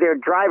me to do their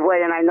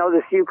driveway, and I know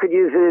this you could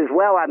use it as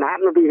well. I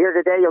happen to be here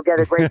today. You'll get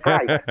a great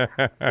price.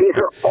 These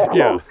are all.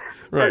 Yeah,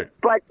 right.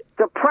 But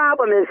the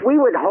problem is we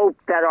would hope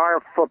that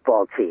our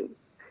football team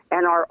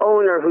and our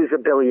owner, who's a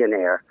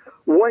billionaire,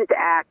 wouldn't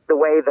act the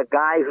way the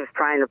guy who's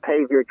trying to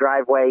pave your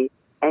driveway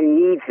and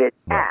needs it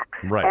acts.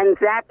 Right. And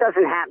that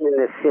doesn't happen in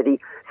this city.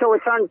 So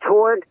it's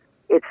untoward.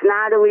 It's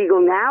not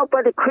illegal now,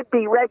 but it could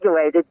be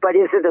regulated. But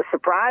is it a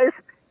surprise?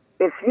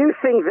 If you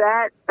think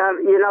that,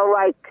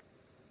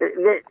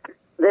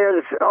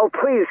 there's,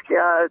 please,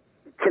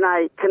 can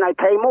I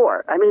pay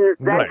more? I mean,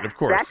 right, of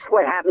course. That's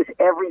what happens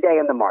every day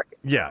in the market.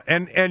 Yeah,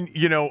 and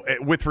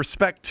with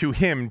respect to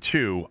him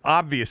too,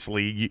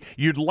 obviously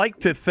you'd like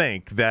to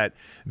think that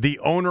the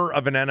owner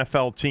of an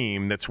NFL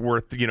team that's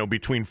worth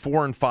between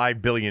 $4 and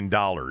 $5 billion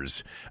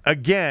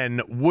again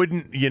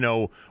wouldn't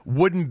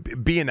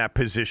be in that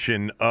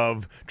position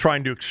of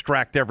trying to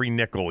extract every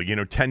nickel,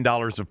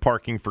 $10 of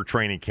parking for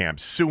training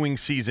camps, suing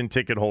season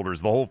ticket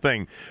holders, the whole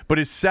thing. But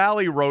as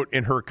Sally wrote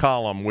in her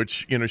column,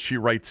 which she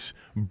writes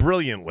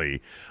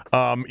brilliantly,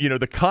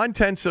 the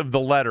contents of the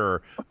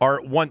letter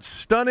are at once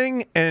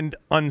stunning and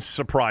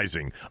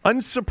unsurprising.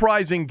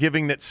 Unsurprising,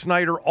 given that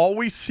Snyder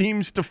always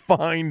seems to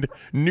find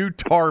new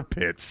tar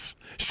pits,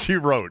 she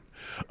wrote.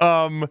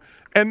 And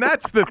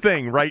that's the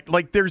thing, right?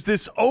 Like, there's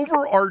this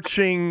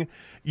overarching,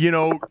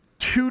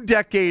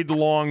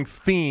 2-decade-long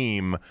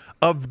theme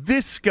of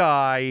this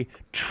guy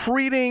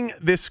treating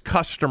this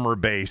customer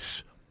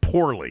base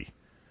poorly.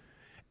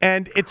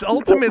 And it's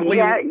ultimately...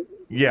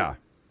 Yeah.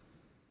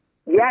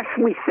 Yes,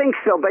 we think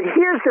so. But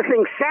here's the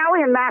thing.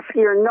 Sally and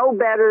Maskey are no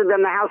better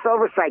than the House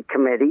Oversight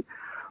Committee,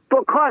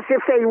 because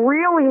if they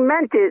really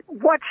meant it,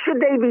 what should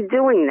they be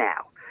doing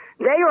now?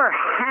 They are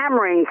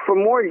hammering for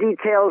more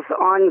details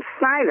on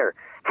Snyder.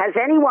 Has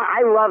anyone...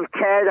 I love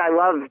Ted. I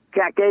love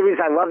Jack Davies.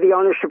 I love the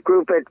ownership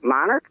group at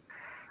Monarch.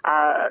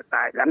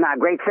 I'm not a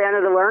great fan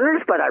of the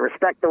Lerners, but I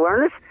respect the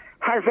Lerners.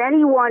 Has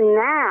anyone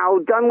now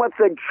done what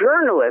the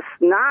journalist,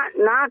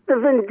 not the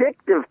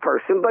vindictive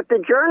person, but the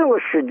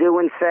journalist should do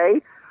and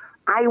say,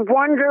 I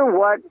wonder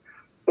what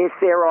if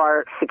there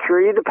are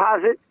security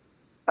deposit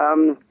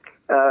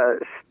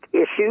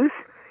issues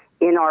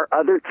in our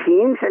other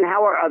teams and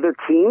how our other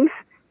teams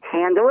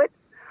handle it.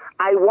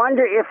 I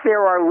wonder if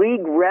there are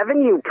league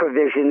revenue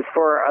provisions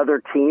for our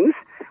other teams,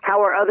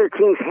 how our other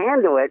teams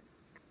handle it.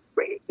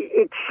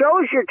 It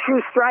shows your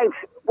true stripes.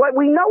 What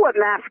we know what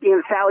Maskey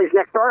and Sally's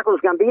next article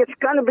is going to be. It's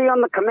going to be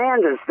on the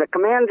Commanders. The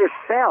Commanders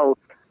sell,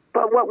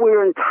 but what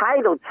we're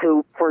entitled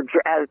to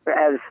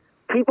as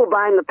people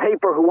buying the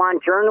paper who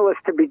want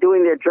journalists to be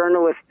doing their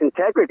journalist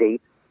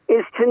integrity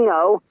is to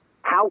know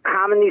how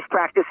common these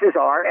practices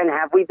are and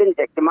have we been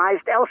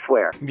victimized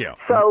elsewhere. Yeah.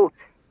 So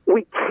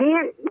we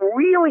can't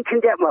really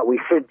condemn, well, we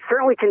should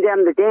certainly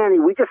condemn the Danny.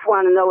 We just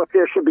want to know if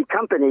there should be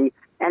company.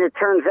 And it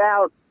turns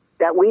out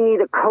that we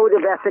need a code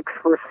of ethics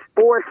for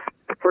sports,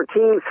 for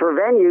teams, for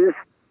venues.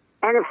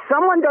 And if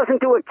someone doesn't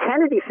do a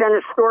Kennedy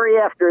Center story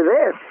after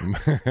this,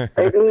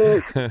 it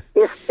means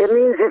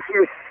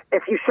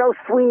if you show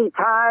Sweeney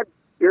Todd,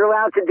 you're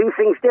allowed to do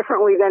things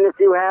differently than if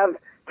you have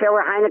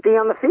Taylor Heineke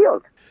on the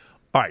field.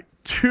 All right,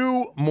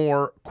 2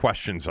 more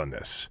questions on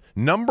this.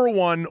 Number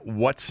 1,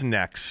 what's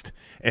next?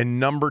 And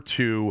number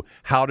 2,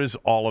 how does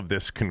all of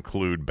this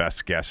conclude?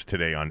 Best guess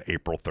today on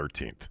April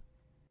 13th.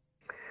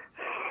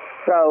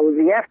 So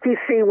the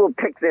FTC will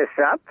pick this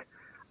up.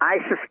 I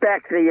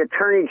suspect the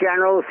attorney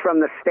generals from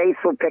the states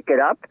will pick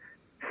it up.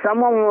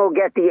 Someone will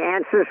get the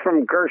answers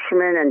from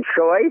Gershman and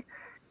Choi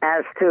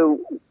as to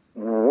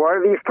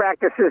were these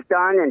practices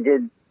done and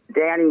did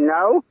Danny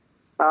know?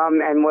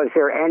 And was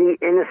there any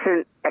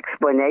innocent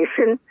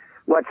explanation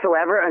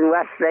whatsoever,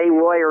 unless they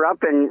lawyer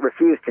up and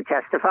refuse to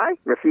testify,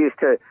 refuse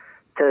to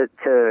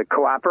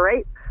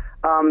cooperate?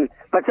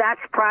 But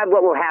that's probably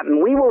what will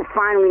happen. We will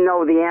finally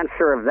know the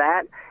answer of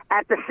that.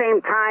 At the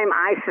same time,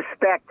 I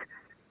suspect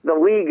the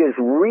league is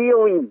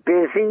really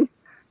busy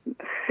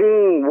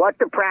seeing what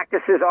the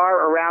practices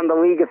are around the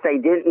league if they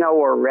didn't know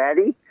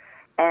already,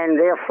 and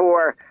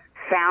therefore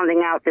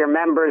sounding out their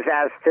members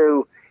as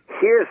to,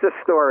 here's the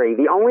story.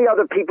 The only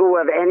other people who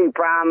have any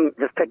problem,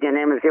 just picking a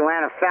name, is the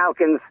Atlanta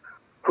Falcons,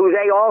 who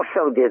they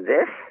also did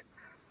this,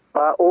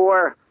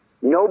 or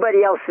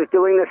nobody else is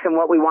doing this in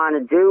what we want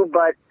to do,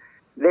 but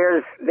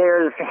there's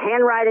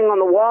handwriting on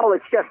the wall.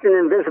 It's just an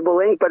invisible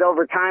ink, but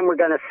over time we're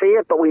going to see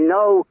it, but we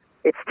know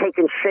it's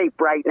taken shape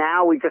right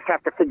now. We just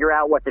have to figure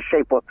out what the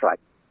shape looks like.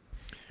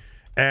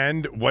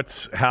 And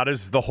how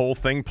does the whole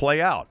thing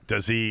play out?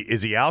 Is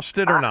he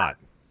ousted or not?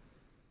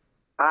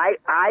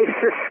 I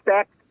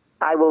suspect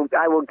I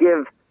will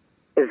give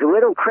as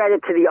little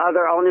credit to the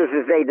other owners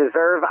as they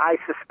deserve. I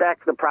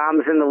suspect the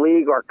problems in the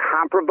league are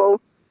comparable,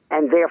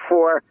 and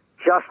therefore,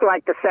 just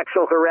like the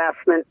sexual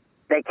harassment,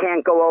 they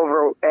can't go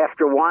over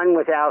after one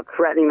without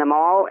threatening them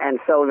all, and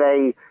so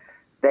they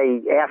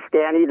ask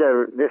Danny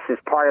this is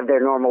part of their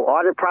normal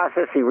audit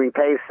process. He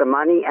repays some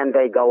money, and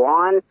they go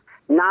on,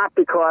 not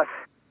because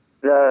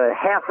the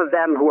half of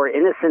them who are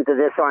innocent of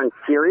this aren't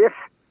serious,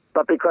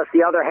 but because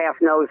the other half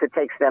knows it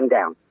takes them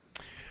down.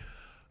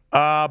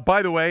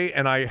 By the way,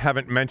 and I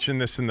haven't mentioned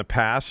this in the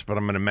past, but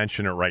I'm going to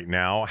mention it right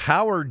now,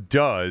 Howard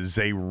does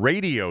a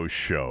radio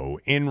show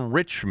in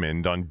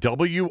Richmond on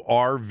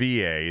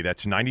WRVA,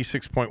 that's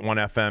 96.1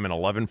 FM and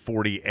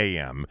 1140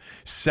 AM,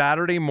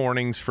 Saturday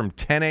mornings from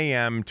 10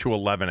 a.m. to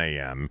 11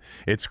 a.m.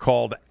 It's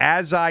called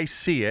As I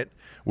See It,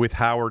 with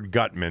Howard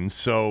Gutman.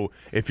 So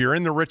if you're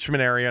in the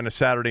Richmond area on a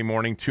Saturday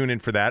morning, tune in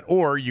for that.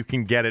 Or you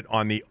can get it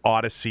on the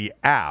Odyssey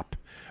app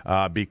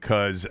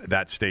because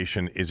that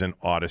station is an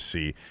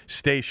Odyssey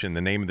station.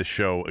 The name of the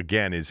show,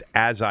 again, is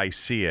As I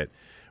See It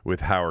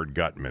with Howard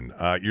Gutman.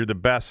 You're the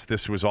best.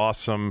 This was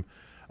awesome.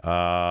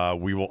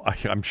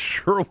 I'm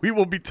sure we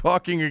will be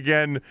talking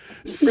again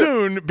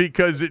soon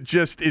because it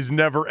just is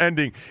never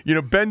ending. You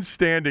know, Ben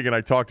Standing, and I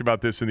talked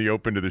about this in the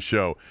open to the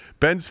show,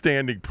 Ben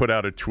Standing put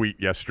out a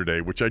tweet yesterday,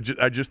 which I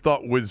just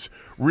thought was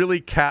really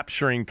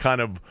capturing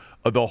kind of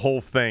the whole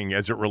thing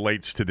as it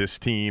relates to this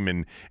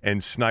team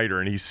and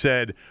Snyder. And he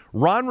said,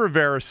 Ron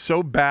Rivera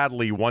so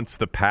badly wants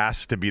the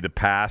past to be the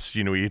past.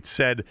 You know, he had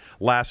said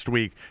last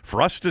week,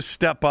 for us to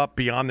step up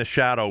beyond the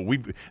shadow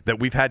that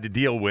we've had to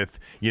deal with,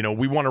 you know,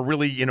 we want to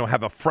really, you know,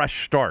 have a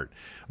fresh start.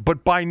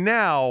 But by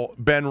now,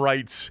 Ben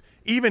writes,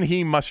 even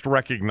he must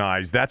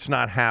recognize that's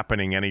not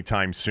happening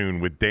anytime soon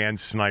with Dan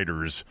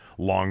Snyder's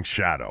long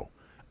shadow.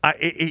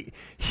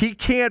 He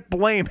can't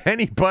blame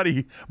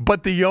anybody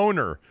but the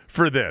owner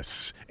for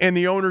this and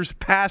the owner's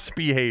past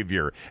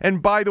behavior.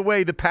 And by the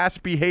way, the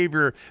past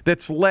behavior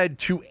that's led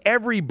to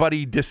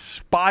everybody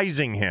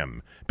despising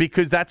him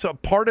because that's a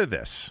part of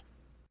this.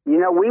 You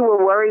know, we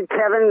were worried,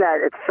 Kevin, that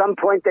at some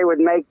point they would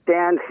make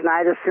Dan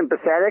Snyder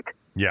sympathetic.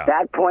 Yeah.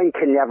 That point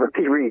can never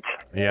be reached.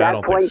 Yeah,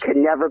 that point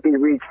can never be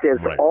reached.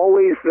 There's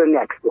always the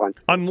next one.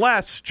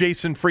 Unless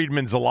Jason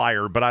Friedman's a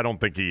liar, but I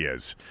don't think he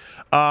is.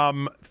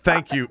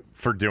 Thank you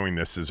for doing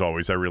this, as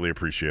always. I really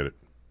appreciate it.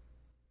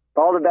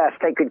 All the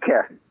best. Take good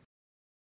care.